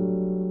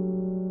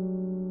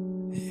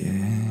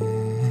 Yeah.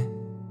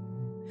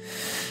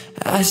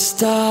 I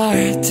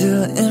start to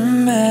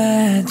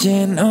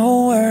imagine a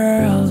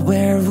world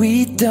where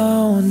we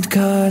don't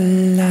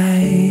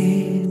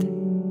collide.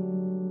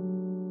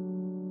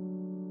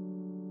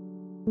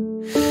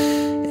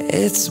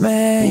 It's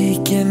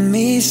making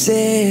me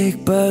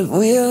sick, but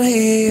we'll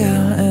heal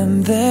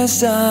and the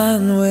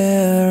sun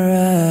will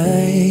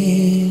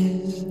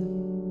rise.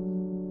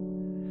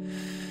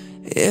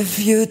 If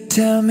you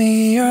tell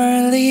me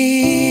you're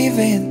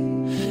leaving,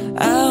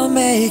 I'll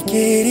make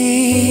it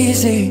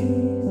easy.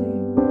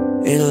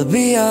 It'll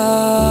be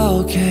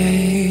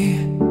okay.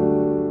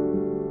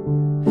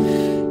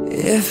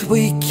 If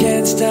we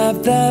can't stop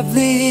the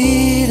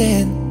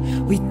bleeding,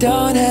 we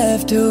don't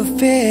have to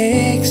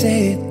fix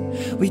it.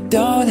 We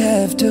don't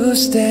have to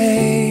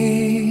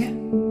stay.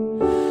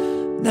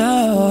 No,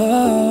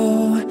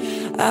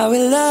 I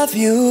will love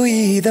you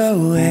either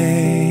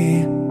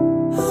way.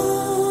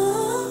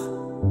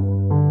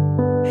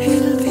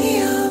 It'll be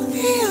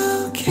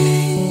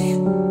okay.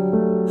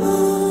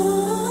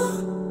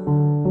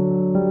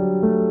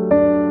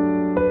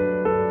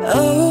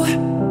 Oh,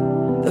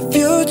 the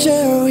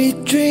future we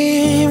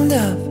dreamed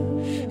of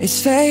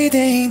is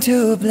fading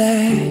to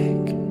black.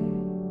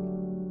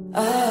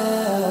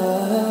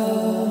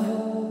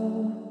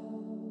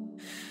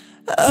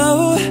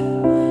 Oh,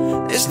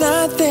 there's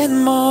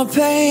nothing more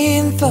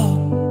painful,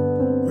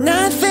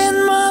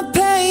 nothing more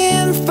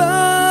painful.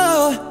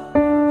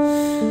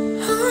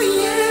 Oh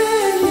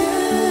yeah,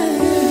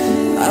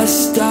 yeah. I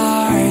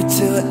start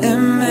to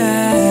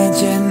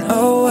imagine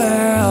a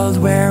world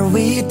where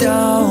we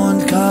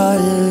don't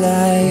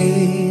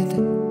collide.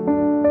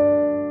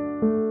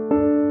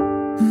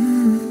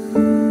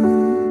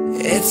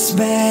 It's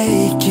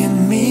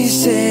making me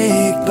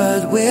sick,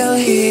 but we'll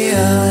heal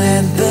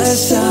and the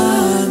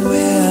sun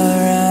will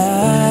rise.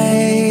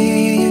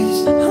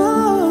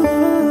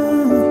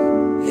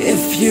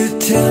 If you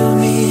tell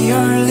me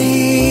you're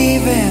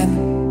leaving,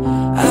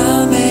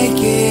 I'll make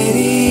it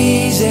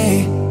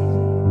easy.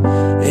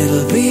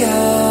 It'll be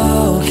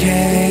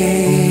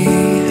okay.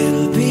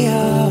 It'll be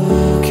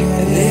okay.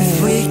 If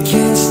we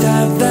can't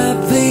stop the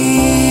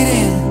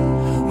bleeding,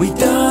 we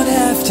don't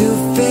have to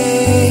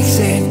fix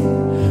it.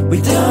 We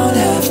don't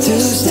have to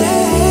stay.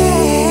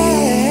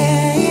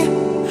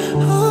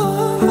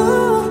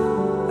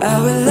 I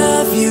will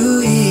love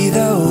you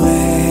either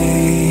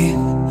way.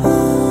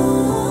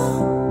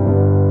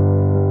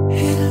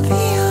 It'll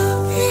be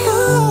okay.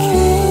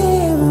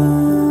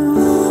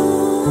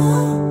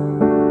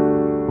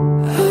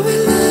 I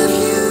will love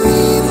you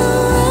either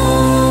way.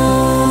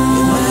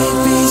 It might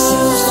be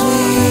so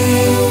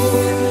sweet,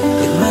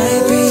 it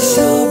might be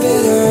so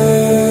bitter.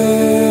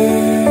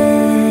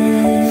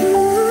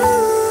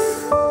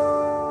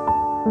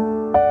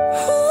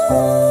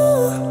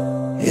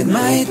 It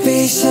might be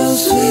so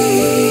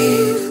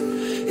sweet,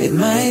 it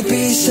might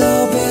be so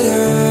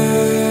bitter.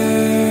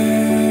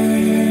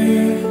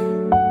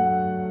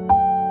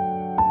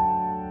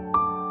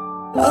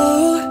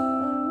 Oh,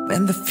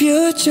 when the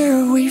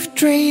future we've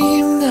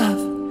dreamed of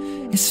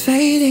is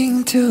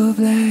fading to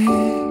black.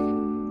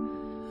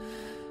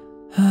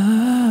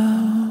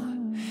 Oh,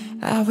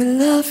 I will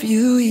love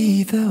you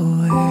either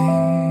way.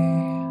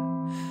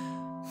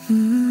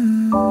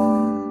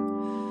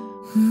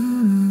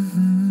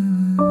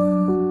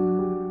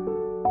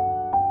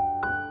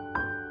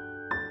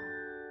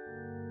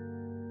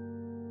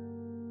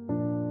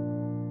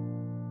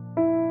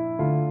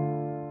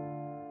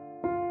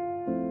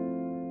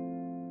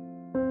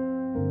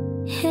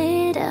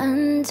 Head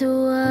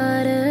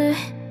underwater,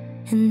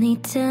 and they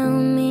tell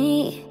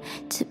me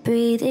to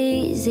breathe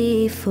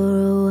easy for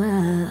a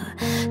while.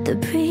 The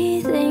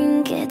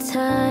breathing gets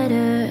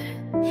harder,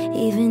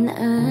 even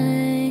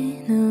I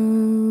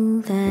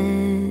know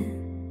that.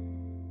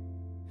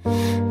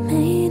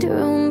 Made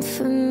room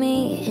for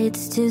me,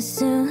 it's too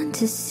soon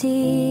to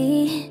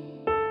see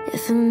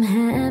if I'm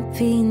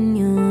happy in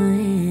your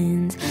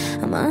hands.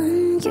 I'm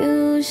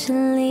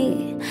unusually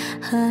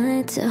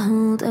hard to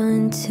hold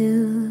on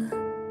to.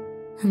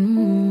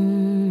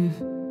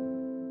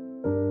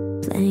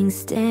 Blank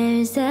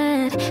stares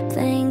at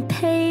blank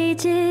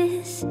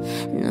pages.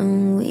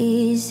 No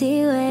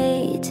easy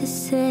way to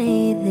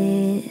say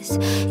this.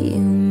 You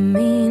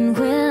mean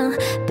well,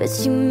 but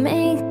you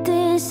make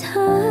this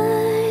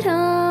hard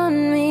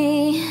on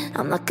me.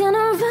 I'm not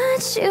gonna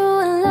write you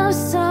a love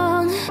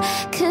song,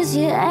 cause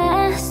you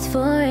asked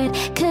for it,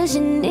 cause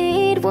you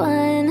need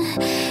one.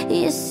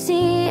 You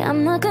see,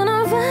 I'm not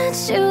gonna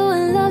write you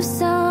a love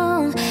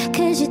song,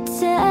 cause you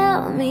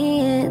tell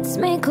me it's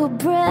make or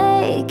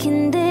break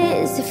in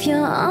this. If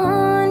you're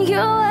on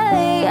your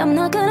way, I'm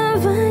not gonna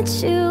write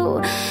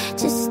you,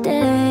 just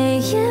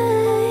stay.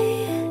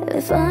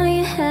 If all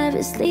you have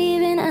is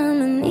leaving,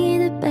 I'ma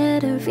need a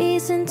better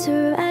reason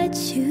to write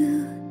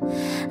you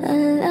a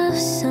love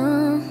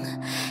song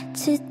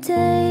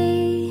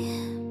today.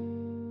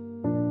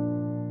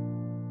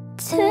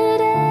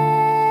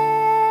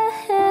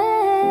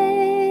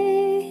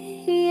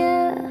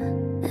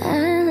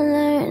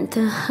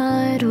 The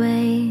hard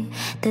way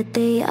that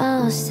they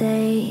all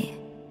say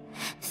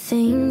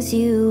things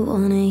you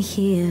wanna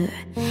hear,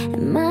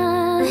 and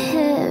my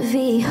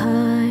heavy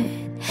heart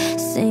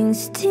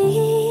sinks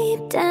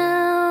deep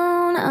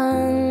down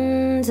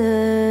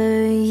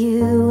under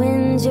you,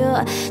 and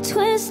your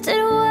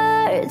twisted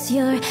words,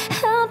 your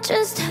help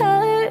just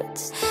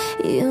hurts.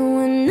 You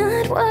were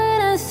not what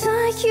I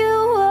thought you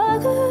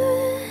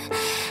were.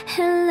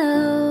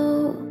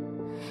 Hello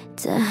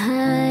to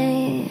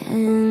high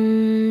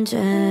and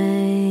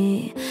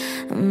dry.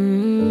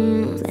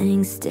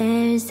 Blank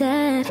stares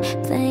at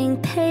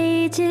blank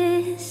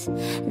pages.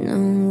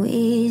 No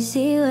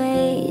easy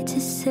way to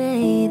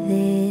say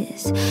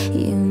this.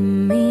 You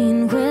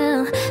mean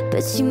well,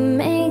 but you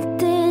make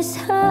this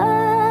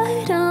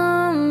hard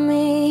on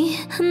me.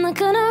 I'm not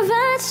gonna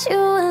write you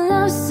a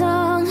love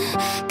song,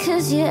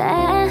 cause you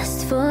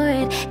asked for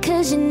it,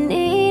 cause you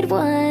need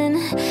one.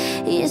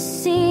 You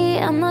see,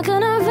 I'm not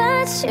gonna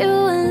write you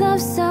a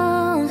love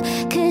song,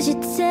 cause you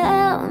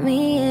tell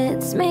me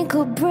it's make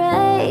or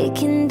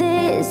break in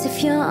this.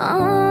 If you're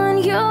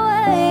on your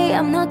way,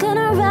 I'm not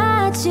gonna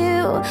write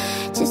you,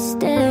 just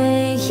stay.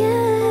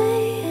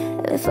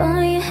 If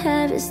all you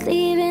have is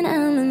leaving,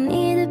 I'ma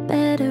need a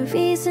better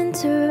reason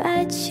to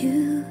write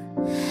you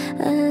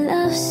a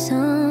love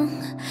song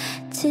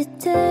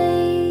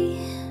today.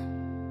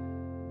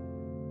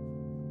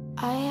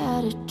 I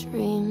had a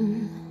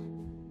dream,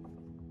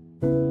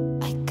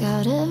 I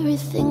got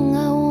everything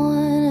I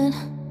wanted,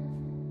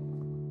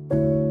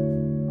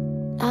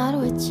 not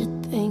what you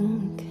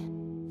think.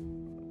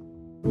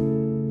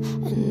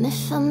 And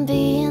if I'm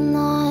being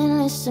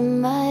honest, it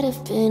might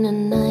have been a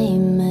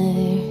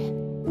nightmare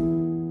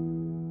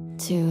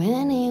to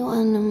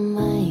anyone who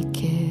might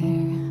care.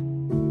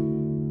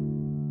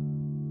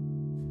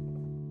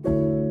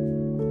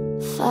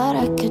 Thought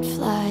I could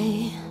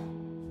fly,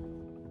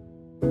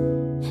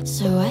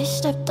 so I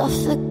stepped off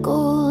the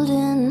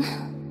golden.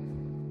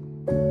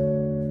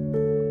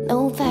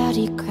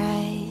 Nobody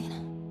cried,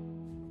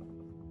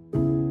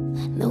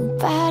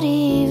 nobody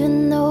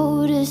even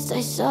noticed.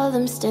 I saw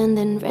them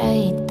standing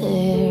right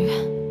there.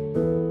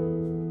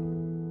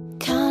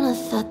 Kinda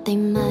thought they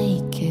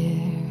might care.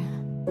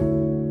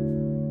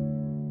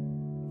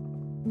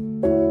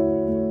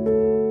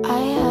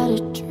 I had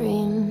a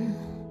dream,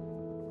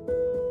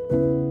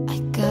 I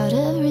got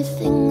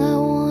everything I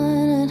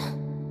wanted,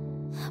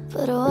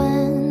 but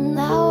when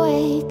I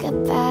wake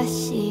up I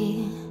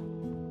see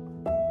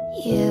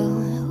you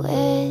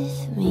with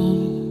me.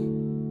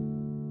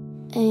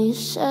 And you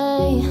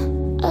say,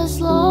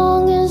 as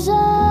long as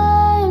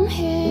I'm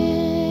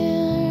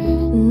here,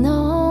 no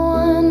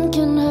one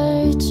can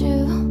hurt you.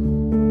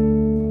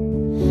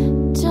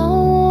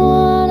 Don't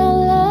wanna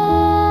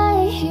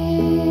lie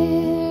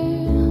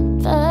here,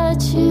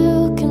 but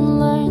you can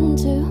learn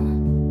to.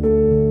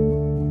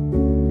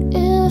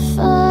 If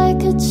I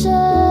could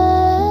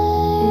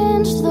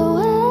change the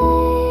way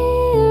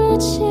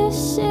that you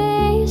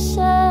see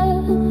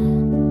yourself,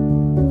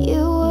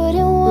 you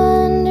wouldn't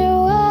wonder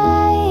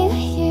why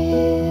you're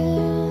here.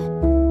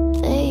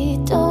 They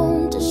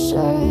don't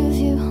deserve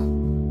you.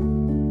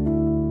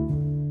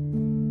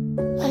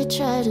 I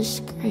tried to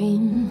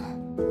scream,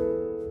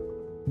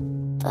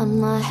 but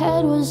my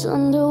head was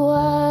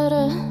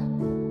underwater.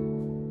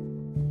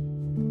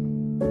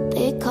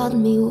 They called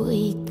me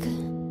weak,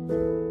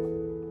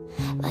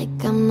 like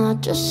I'm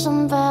not just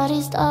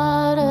somebody's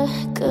daughter.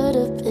 Could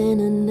have been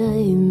a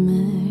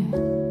nightmare,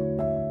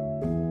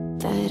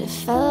 but it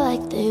felt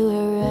like they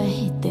were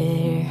right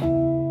there.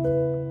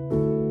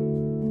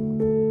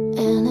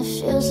 And it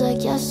feels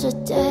like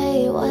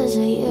yesterday was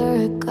a year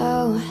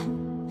ago,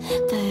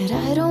 but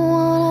I don't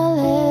wanna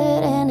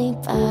let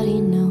anybody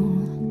know,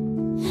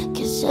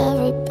 cause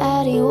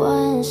everybody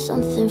wants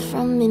something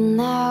from me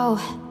now,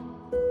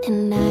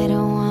 and I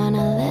don't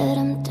wanna let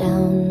them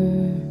down.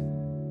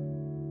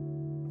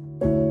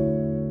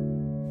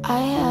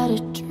 I had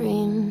a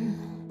dream,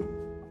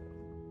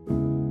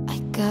 I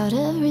got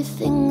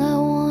everything I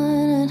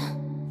wanted,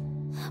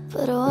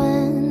 but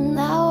when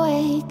I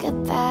wake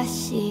up I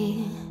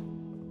see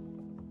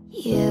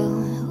you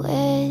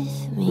with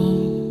me.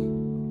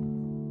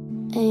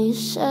 And you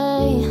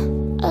say,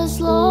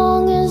 as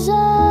long as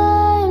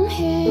I'm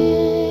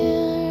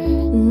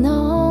here, no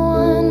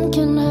one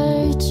can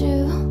hurt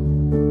you.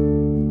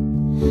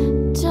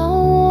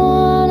 Don't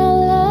wanna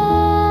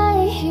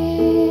lie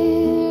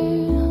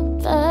here,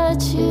 but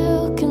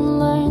you can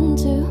learn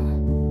to.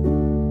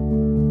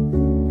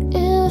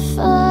 If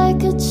I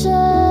could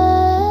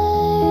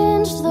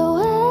change the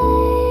way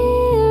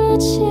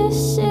that you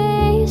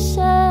see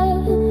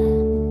yourself,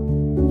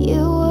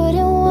 you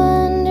wouldn't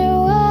wonder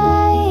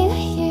why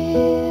you're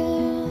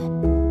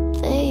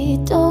here. They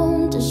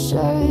don't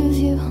deserve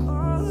you.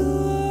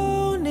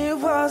 Oh, it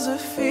was a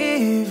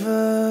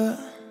fever.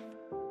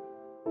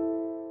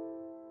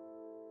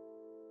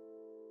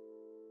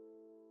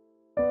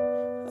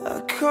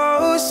 A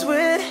cold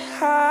sweat,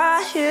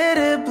 I hit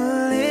a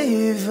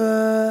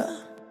believer.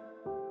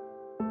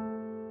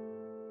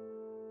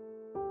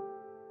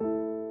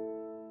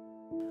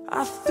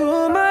 I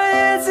threw my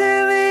hands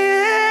in the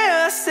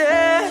air, I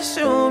said,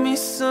 show me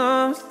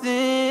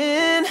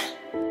something.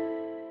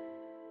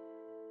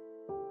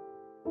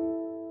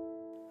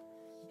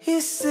 He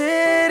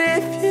said,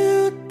 if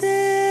you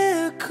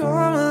dare,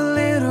 come a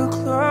little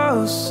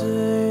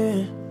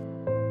closer.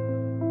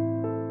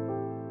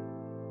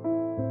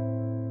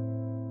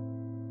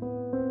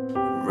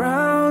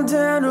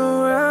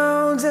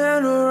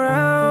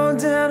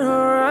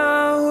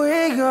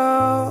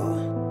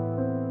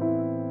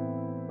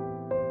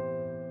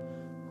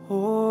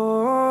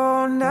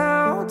 Oh,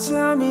 now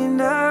tell me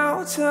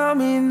now, tell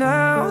me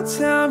now,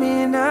 tell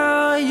me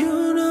now,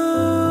 you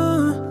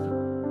know.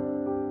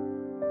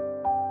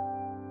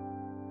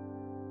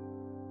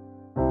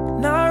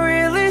 Not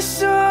really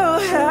sure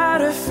how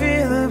to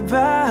feel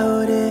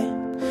about it.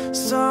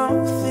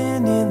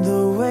 Something in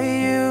the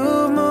way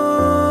you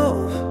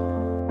move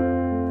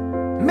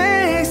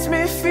makes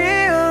me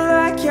feel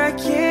like I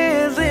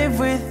can't live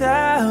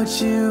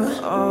without you.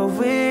 Oh,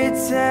 it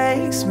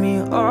takes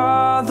me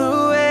all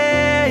the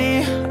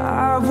way.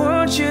 I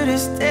want you to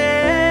stay.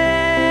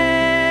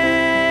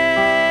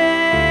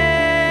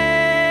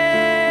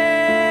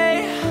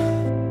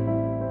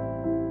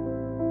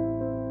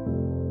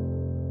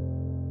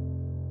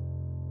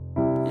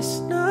 It's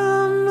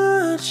not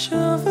much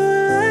of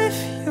a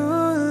life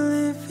you're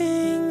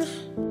living.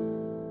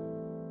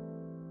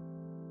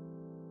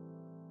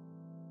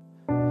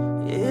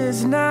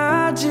 It's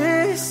not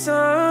just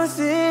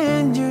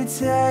something you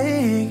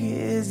take,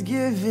 it's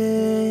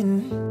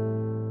given.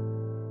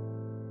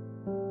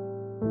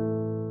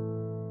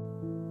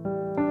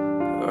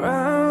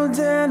 Round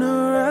and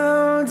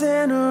around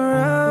and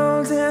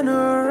around and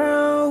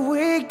around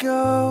we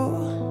go.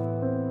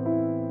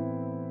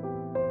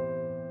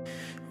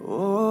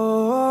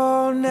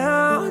 Oh,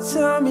 now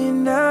tell me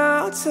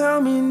now,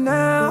 tell me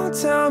now,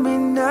 tell me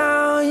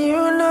now,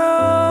 you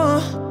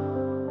know.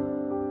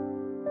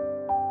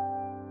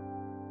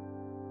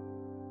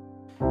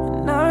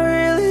 Not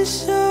really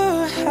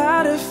sure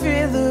how to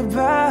feel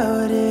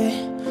about it.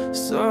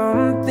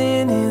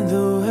 Something in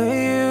the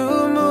way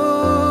you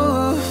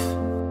move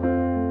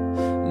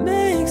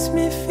makes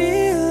me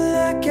feel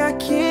like I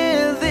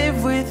can't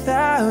live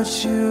without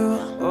you.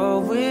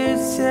 Oh, it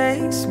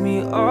takes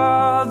me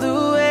all the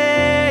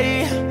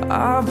way.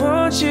 I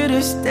want you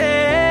to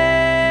stay.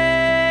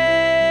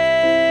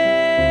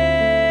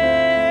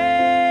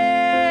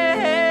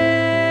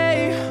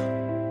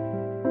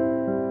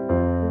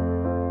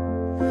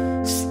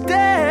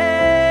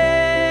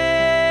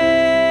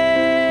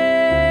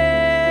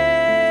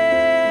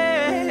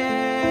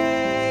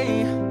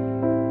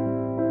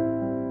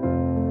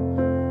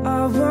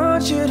 I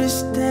want you to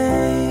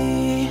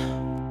stay.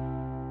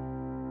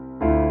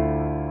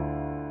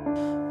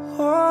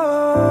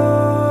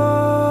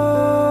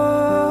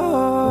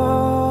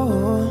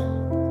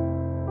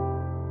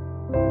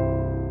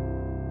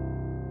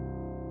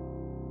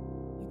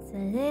 It's a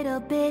little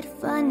bit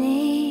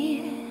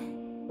funny,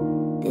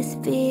 this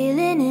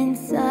feeling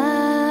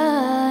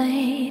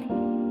inside.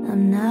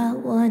 I'm not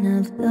one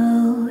of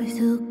those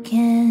who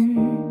can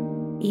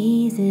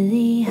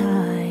easily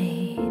hide.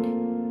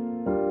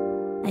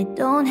 I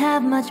don't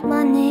have much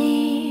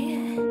money,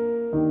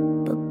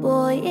 but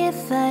boy,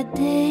 if I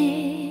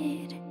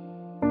did,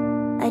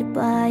 I'd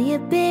buy a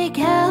big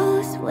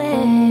house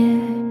where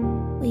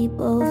we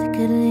both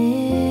could live.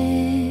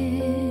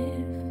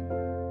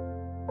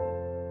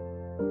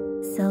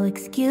 So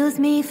excuse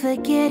me for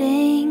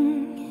forgetting,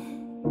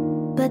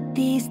 but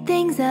these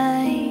things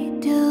I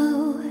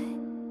do,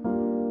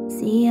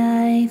 see,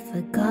 I've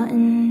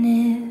forgotten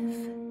if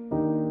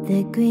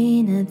they're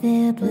green or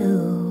they're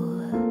blue.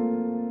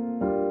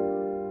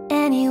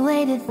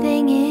 Anyway, the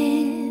thing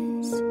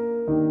is,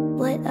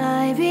 what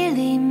I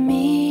really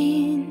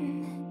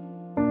mean,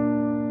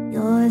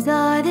 yours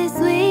are the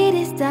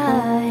sweetest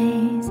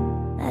eyes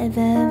I've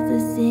ever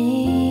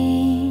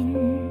seen.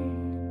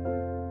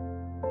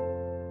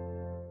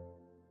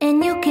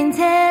 And you can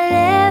tell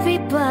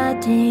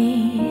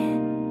everybody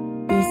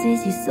this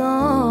is your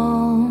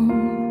song.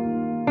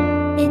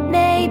 It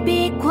may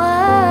be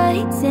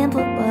quite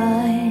simple,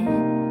 but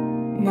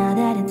now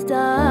that it's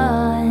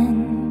done,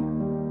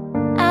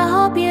 I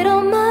hope you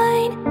don't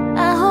mind,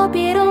 I hope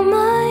you don't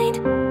mind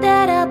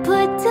that I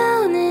put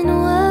down in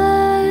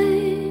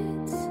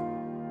words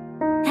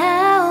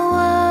how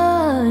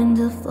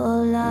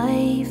wonderful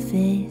life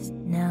is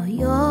now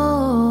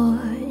you're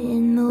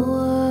in the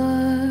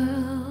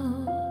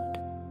world.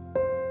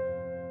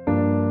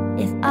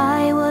 If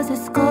I was a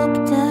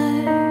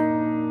sculptor,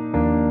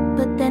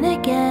 but then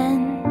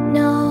again,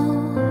 no,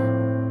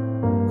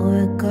 or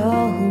a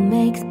girl who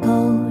makes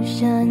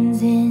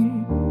potions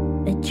in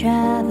a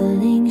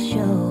traveling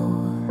show.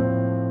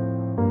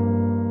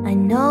 I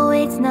know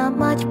it's not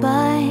much,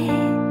 but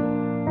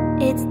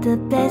it's the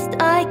best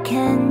I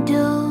can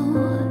do.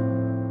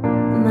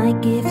 My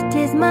gift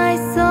is my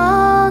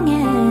song,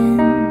 and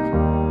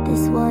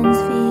this one's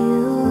for you.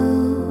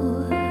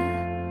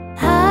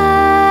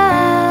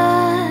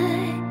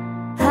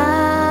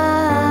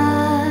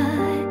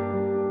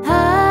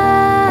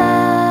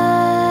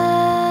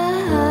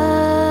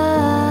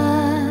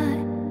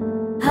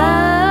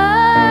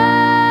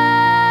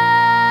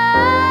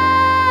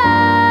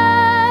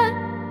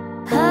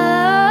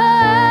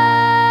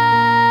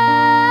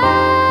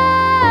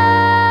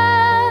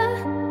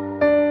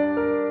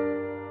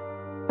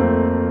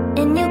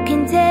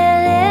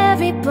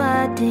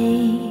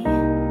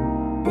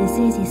 This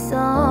is your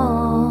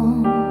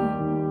song.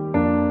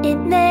 It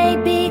may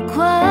be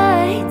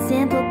quite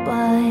simple,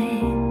 but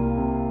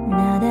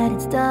now that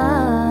it's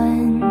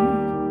done,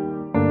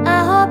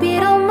 I hope hope you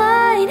don't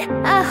mind,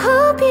 I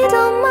hope you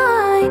don't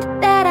mind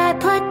that I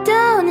put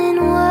down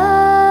in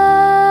words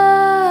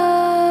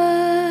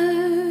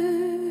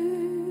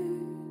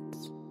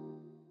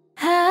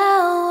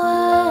how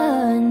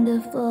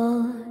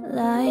wonderful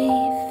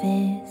life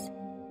is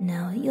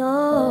now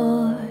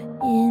you're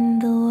in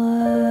the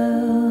world.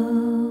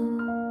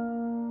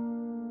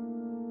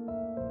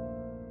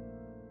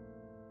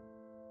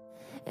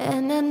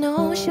 And I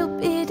know she'll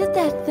be the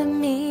death of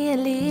me, at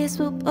least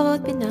we'll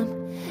both be numb.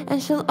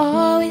 And she'll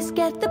always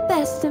get the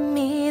best of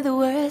me, the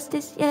worst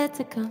is yet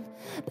to come.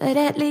 But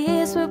at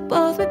least we'll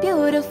both be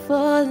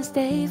beautiful and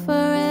stay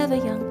forever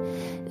young.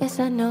 This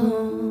I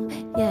know,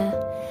 yeah,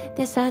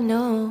 this I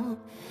know.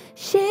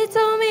 She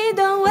told me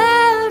don't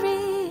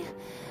worry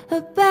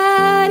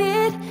about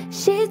it.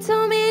 She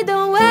told me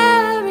don't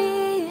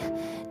worry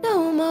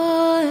no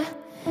more.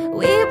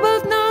 We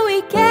both know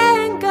we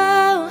can't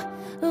go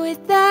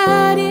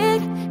without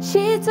it.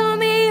 She told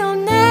me you'll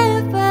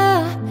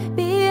never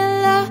be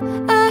alone.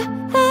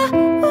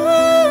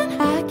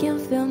 I can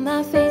feel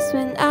my face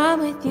when I'm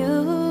with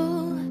you,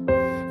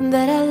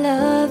 but I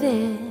love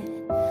it,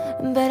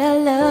 but I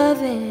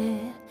love it.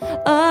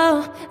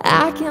 Oh,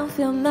 I can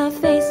feel my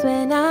face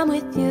when I'm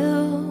with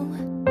you,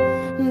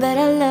 but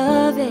I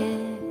love it,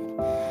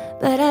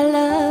 but I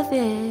love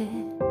it.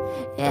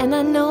 And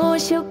I know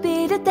she'll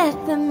be the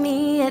death of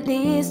me, at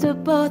least we'll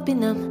both be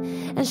numb.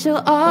 And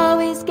she'll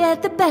always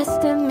get the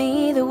best of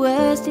me, the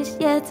worst is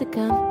yet to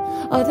come.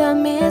 Oh, the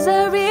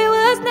misery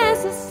was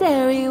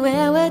necessary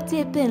when we're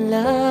deep in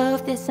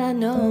love. This I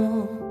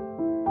know,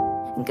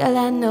 girl,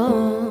 I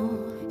know.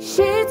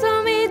 She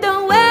told me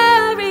don't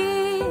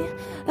worry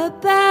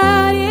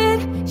about it.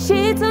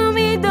 She told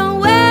me don't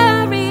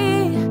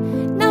worry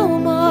no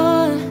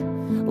more.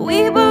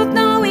 We both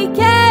know we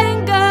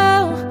can't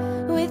go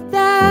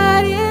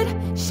without it.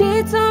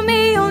 She told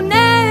me you'll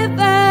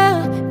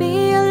never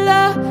be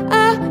alone.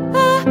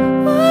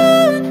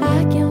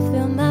 I can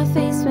feel my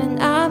face when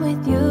I'm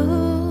with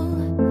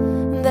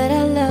you, but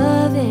I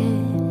love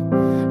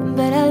it,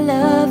 but I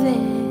love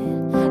it.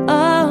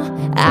 Oh,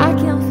 I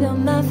can feel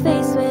my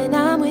face when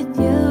I'm with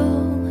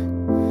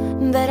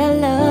you, but I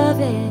love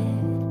it,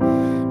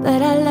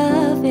 but I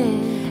love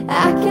it.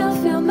 I can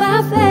feel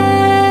my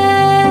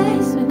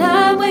face when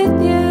I'm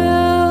with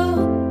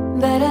you,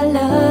 but I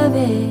love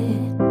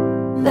it,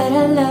 but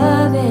I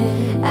love it.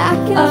 I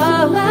can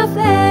feel my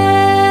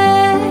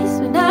face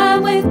when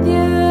I'm with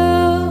you,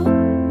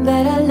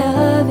 but I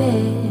love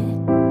it,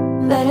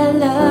 but I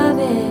love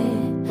it.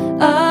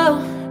 Oh,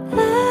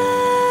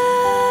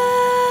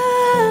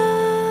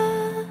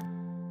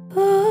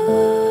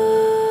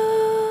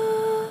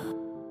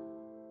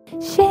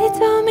 she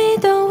told me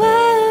don't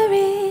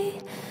worry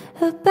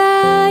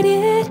about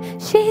it.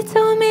 She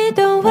told me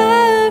don't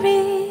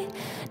worry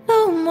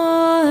no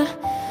more.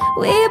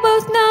 We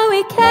both know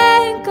we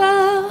can't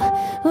go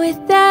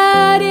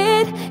without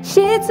it.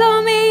 She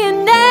told me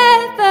you'll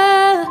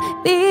never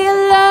be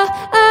alone.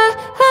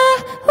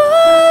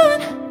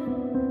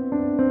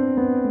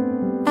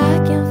 I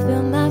can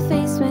feel my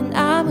face when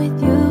I'm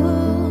with you,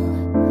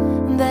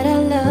 but I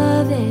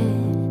love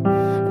it,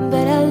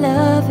 but I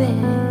love it.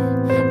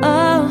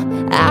 Oh,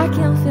 I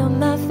can feel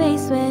my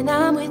face when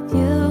I'm with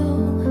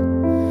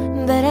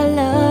you, but I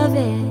love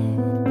it,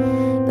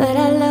 but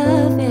I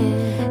love it.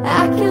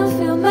 I can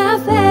feel my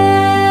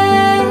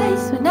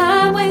face when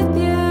I'm with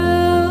you,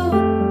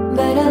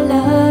 but I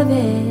love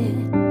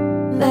it,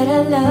 but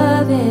I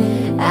love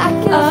it. I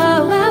can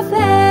feel my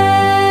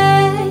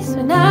face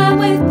when I'm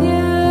with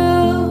you,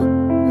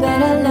 but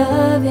I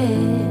love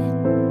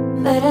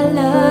it, but I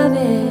love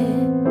it.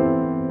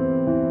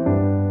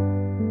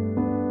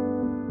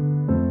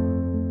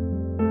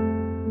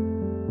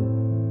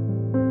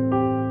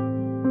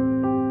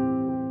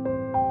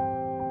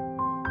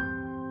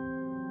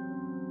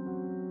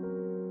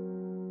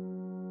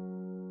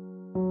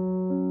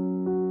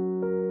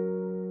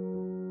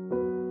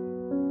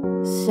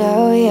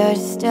 So you're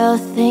still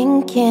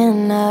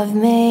thinking of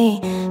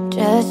me,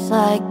 just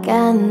like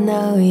I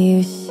know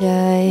you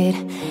should.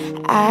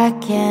 I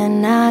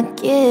cannot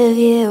give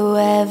you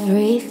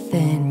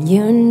everything,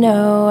 you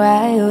know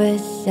I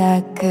wish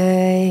I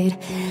could.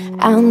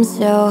 I'm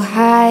so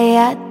high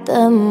at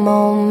the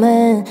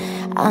moment,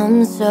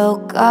 I'm so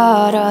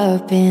caught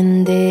up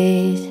in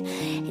this.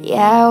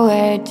 Yeah,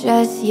 we're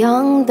just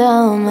young,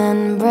 dumb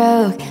and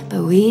broke,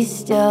 but we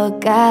still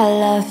got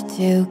love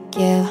to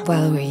give.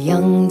 Well, we're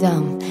young,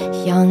 dumb,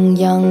 young,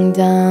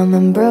 dumb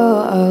and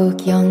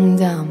broke. Young,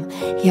 dumb,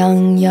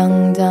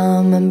 young,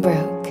 dumb and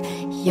broke.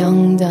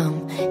 Young,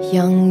 dumb,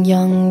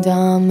 young,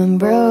 dumb and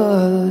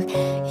broke.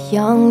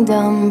 Young,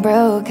 dumb,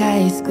 broke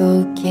high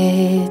school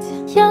kids.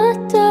 Ya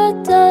da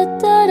da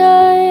da da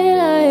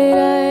da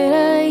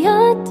da.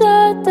 Ya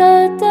da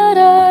da da da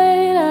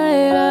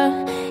da.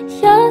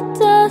 Ya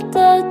da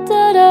da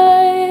da da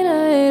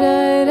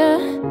da.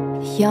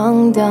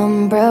 Young,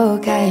 dumb,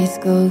 broke high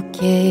school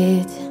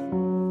kids.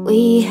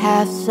 We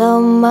have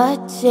so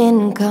much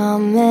in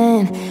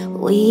common.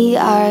 We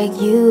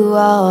argue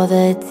all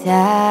the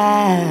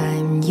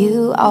time.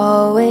 You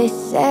always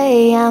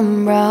say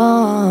I'm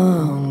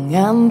wrong.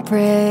 I'm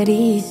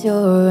pretty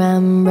sure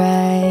I'm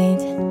right.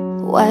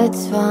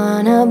 What's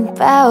fun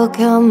about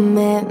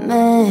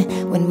commitment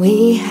when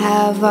we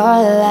have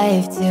our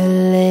life to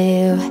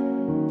live?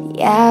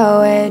 Yeah,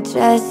 we're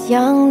just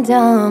young,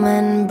 dumb,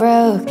 and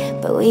broke,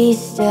 but we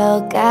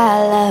still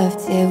got love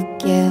to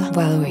give.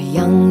 Well, we're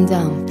young,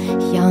 dumb,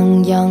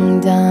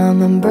 young,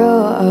 dumb, and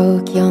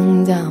broke.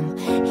 Young, dumb,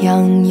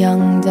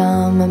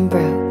 dumb, and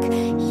broke.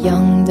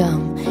 Young,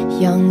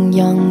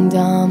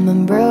 dumb,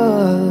 and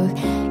broke.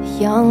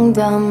 Young,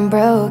 dumb,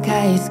 broke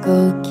high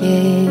school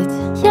kids.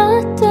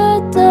 Ya da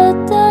da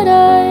da da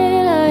da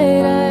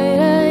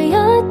da.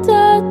 Ya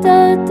da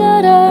da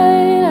da da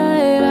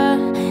da.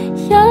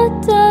 Ya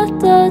da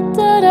da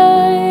da da da.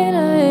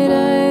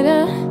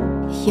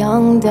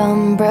 Young,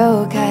 dumb,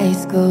 broke high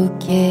school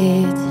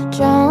kids.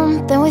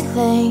 Jump, then we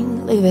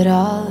think, leave it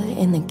all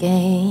in the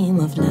game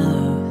of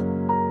love,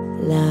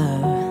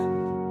 love.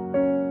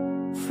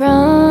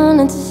 Run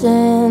into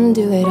sin,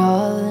 do it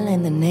all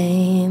in the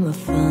name of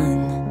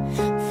fun,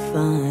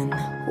 fun.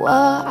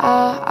 Whoa,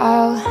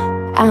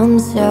 I'm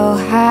so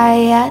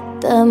high at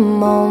the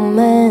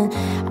moment.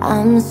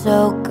 I'm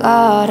so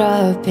caught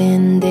up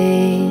in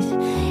this.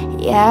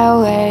 Yeah,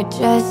 we're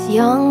just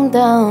young,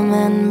 dumb,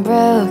 and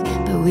broke,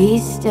 but we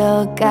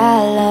still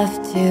got love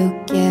to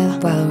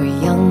give. Well, we're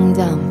young,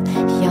 dumb,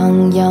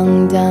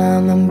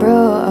 dumb, and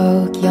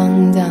broke.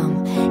 Young,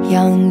 dumb,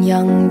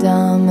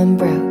 dumb, and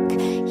broke.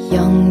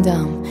 Young,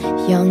 dumb,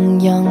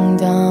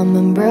 dumb,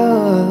 and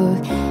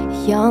broke.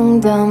 Young,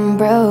 dumb,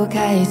 broke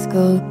high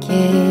school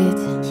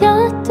kids.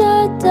 Ya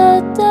da da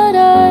da da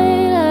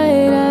da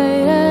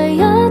da.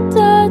 Ya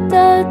da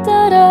da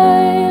da da da.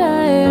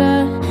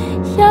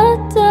 Ya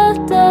da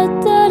da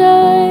da da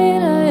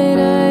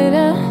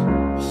da.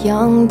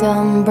 Young,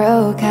 dumb,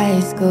 broke high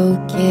school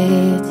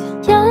kids.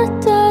 Ya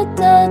da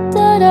da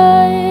da da da.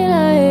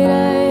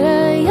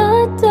 Ya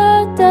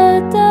da da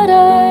da da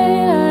da.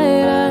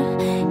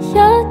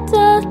 Ya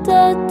da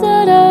da da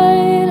da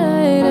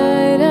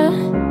da.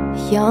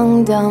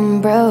 Young,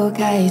 dumb, broke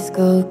high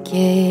school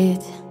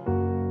kids.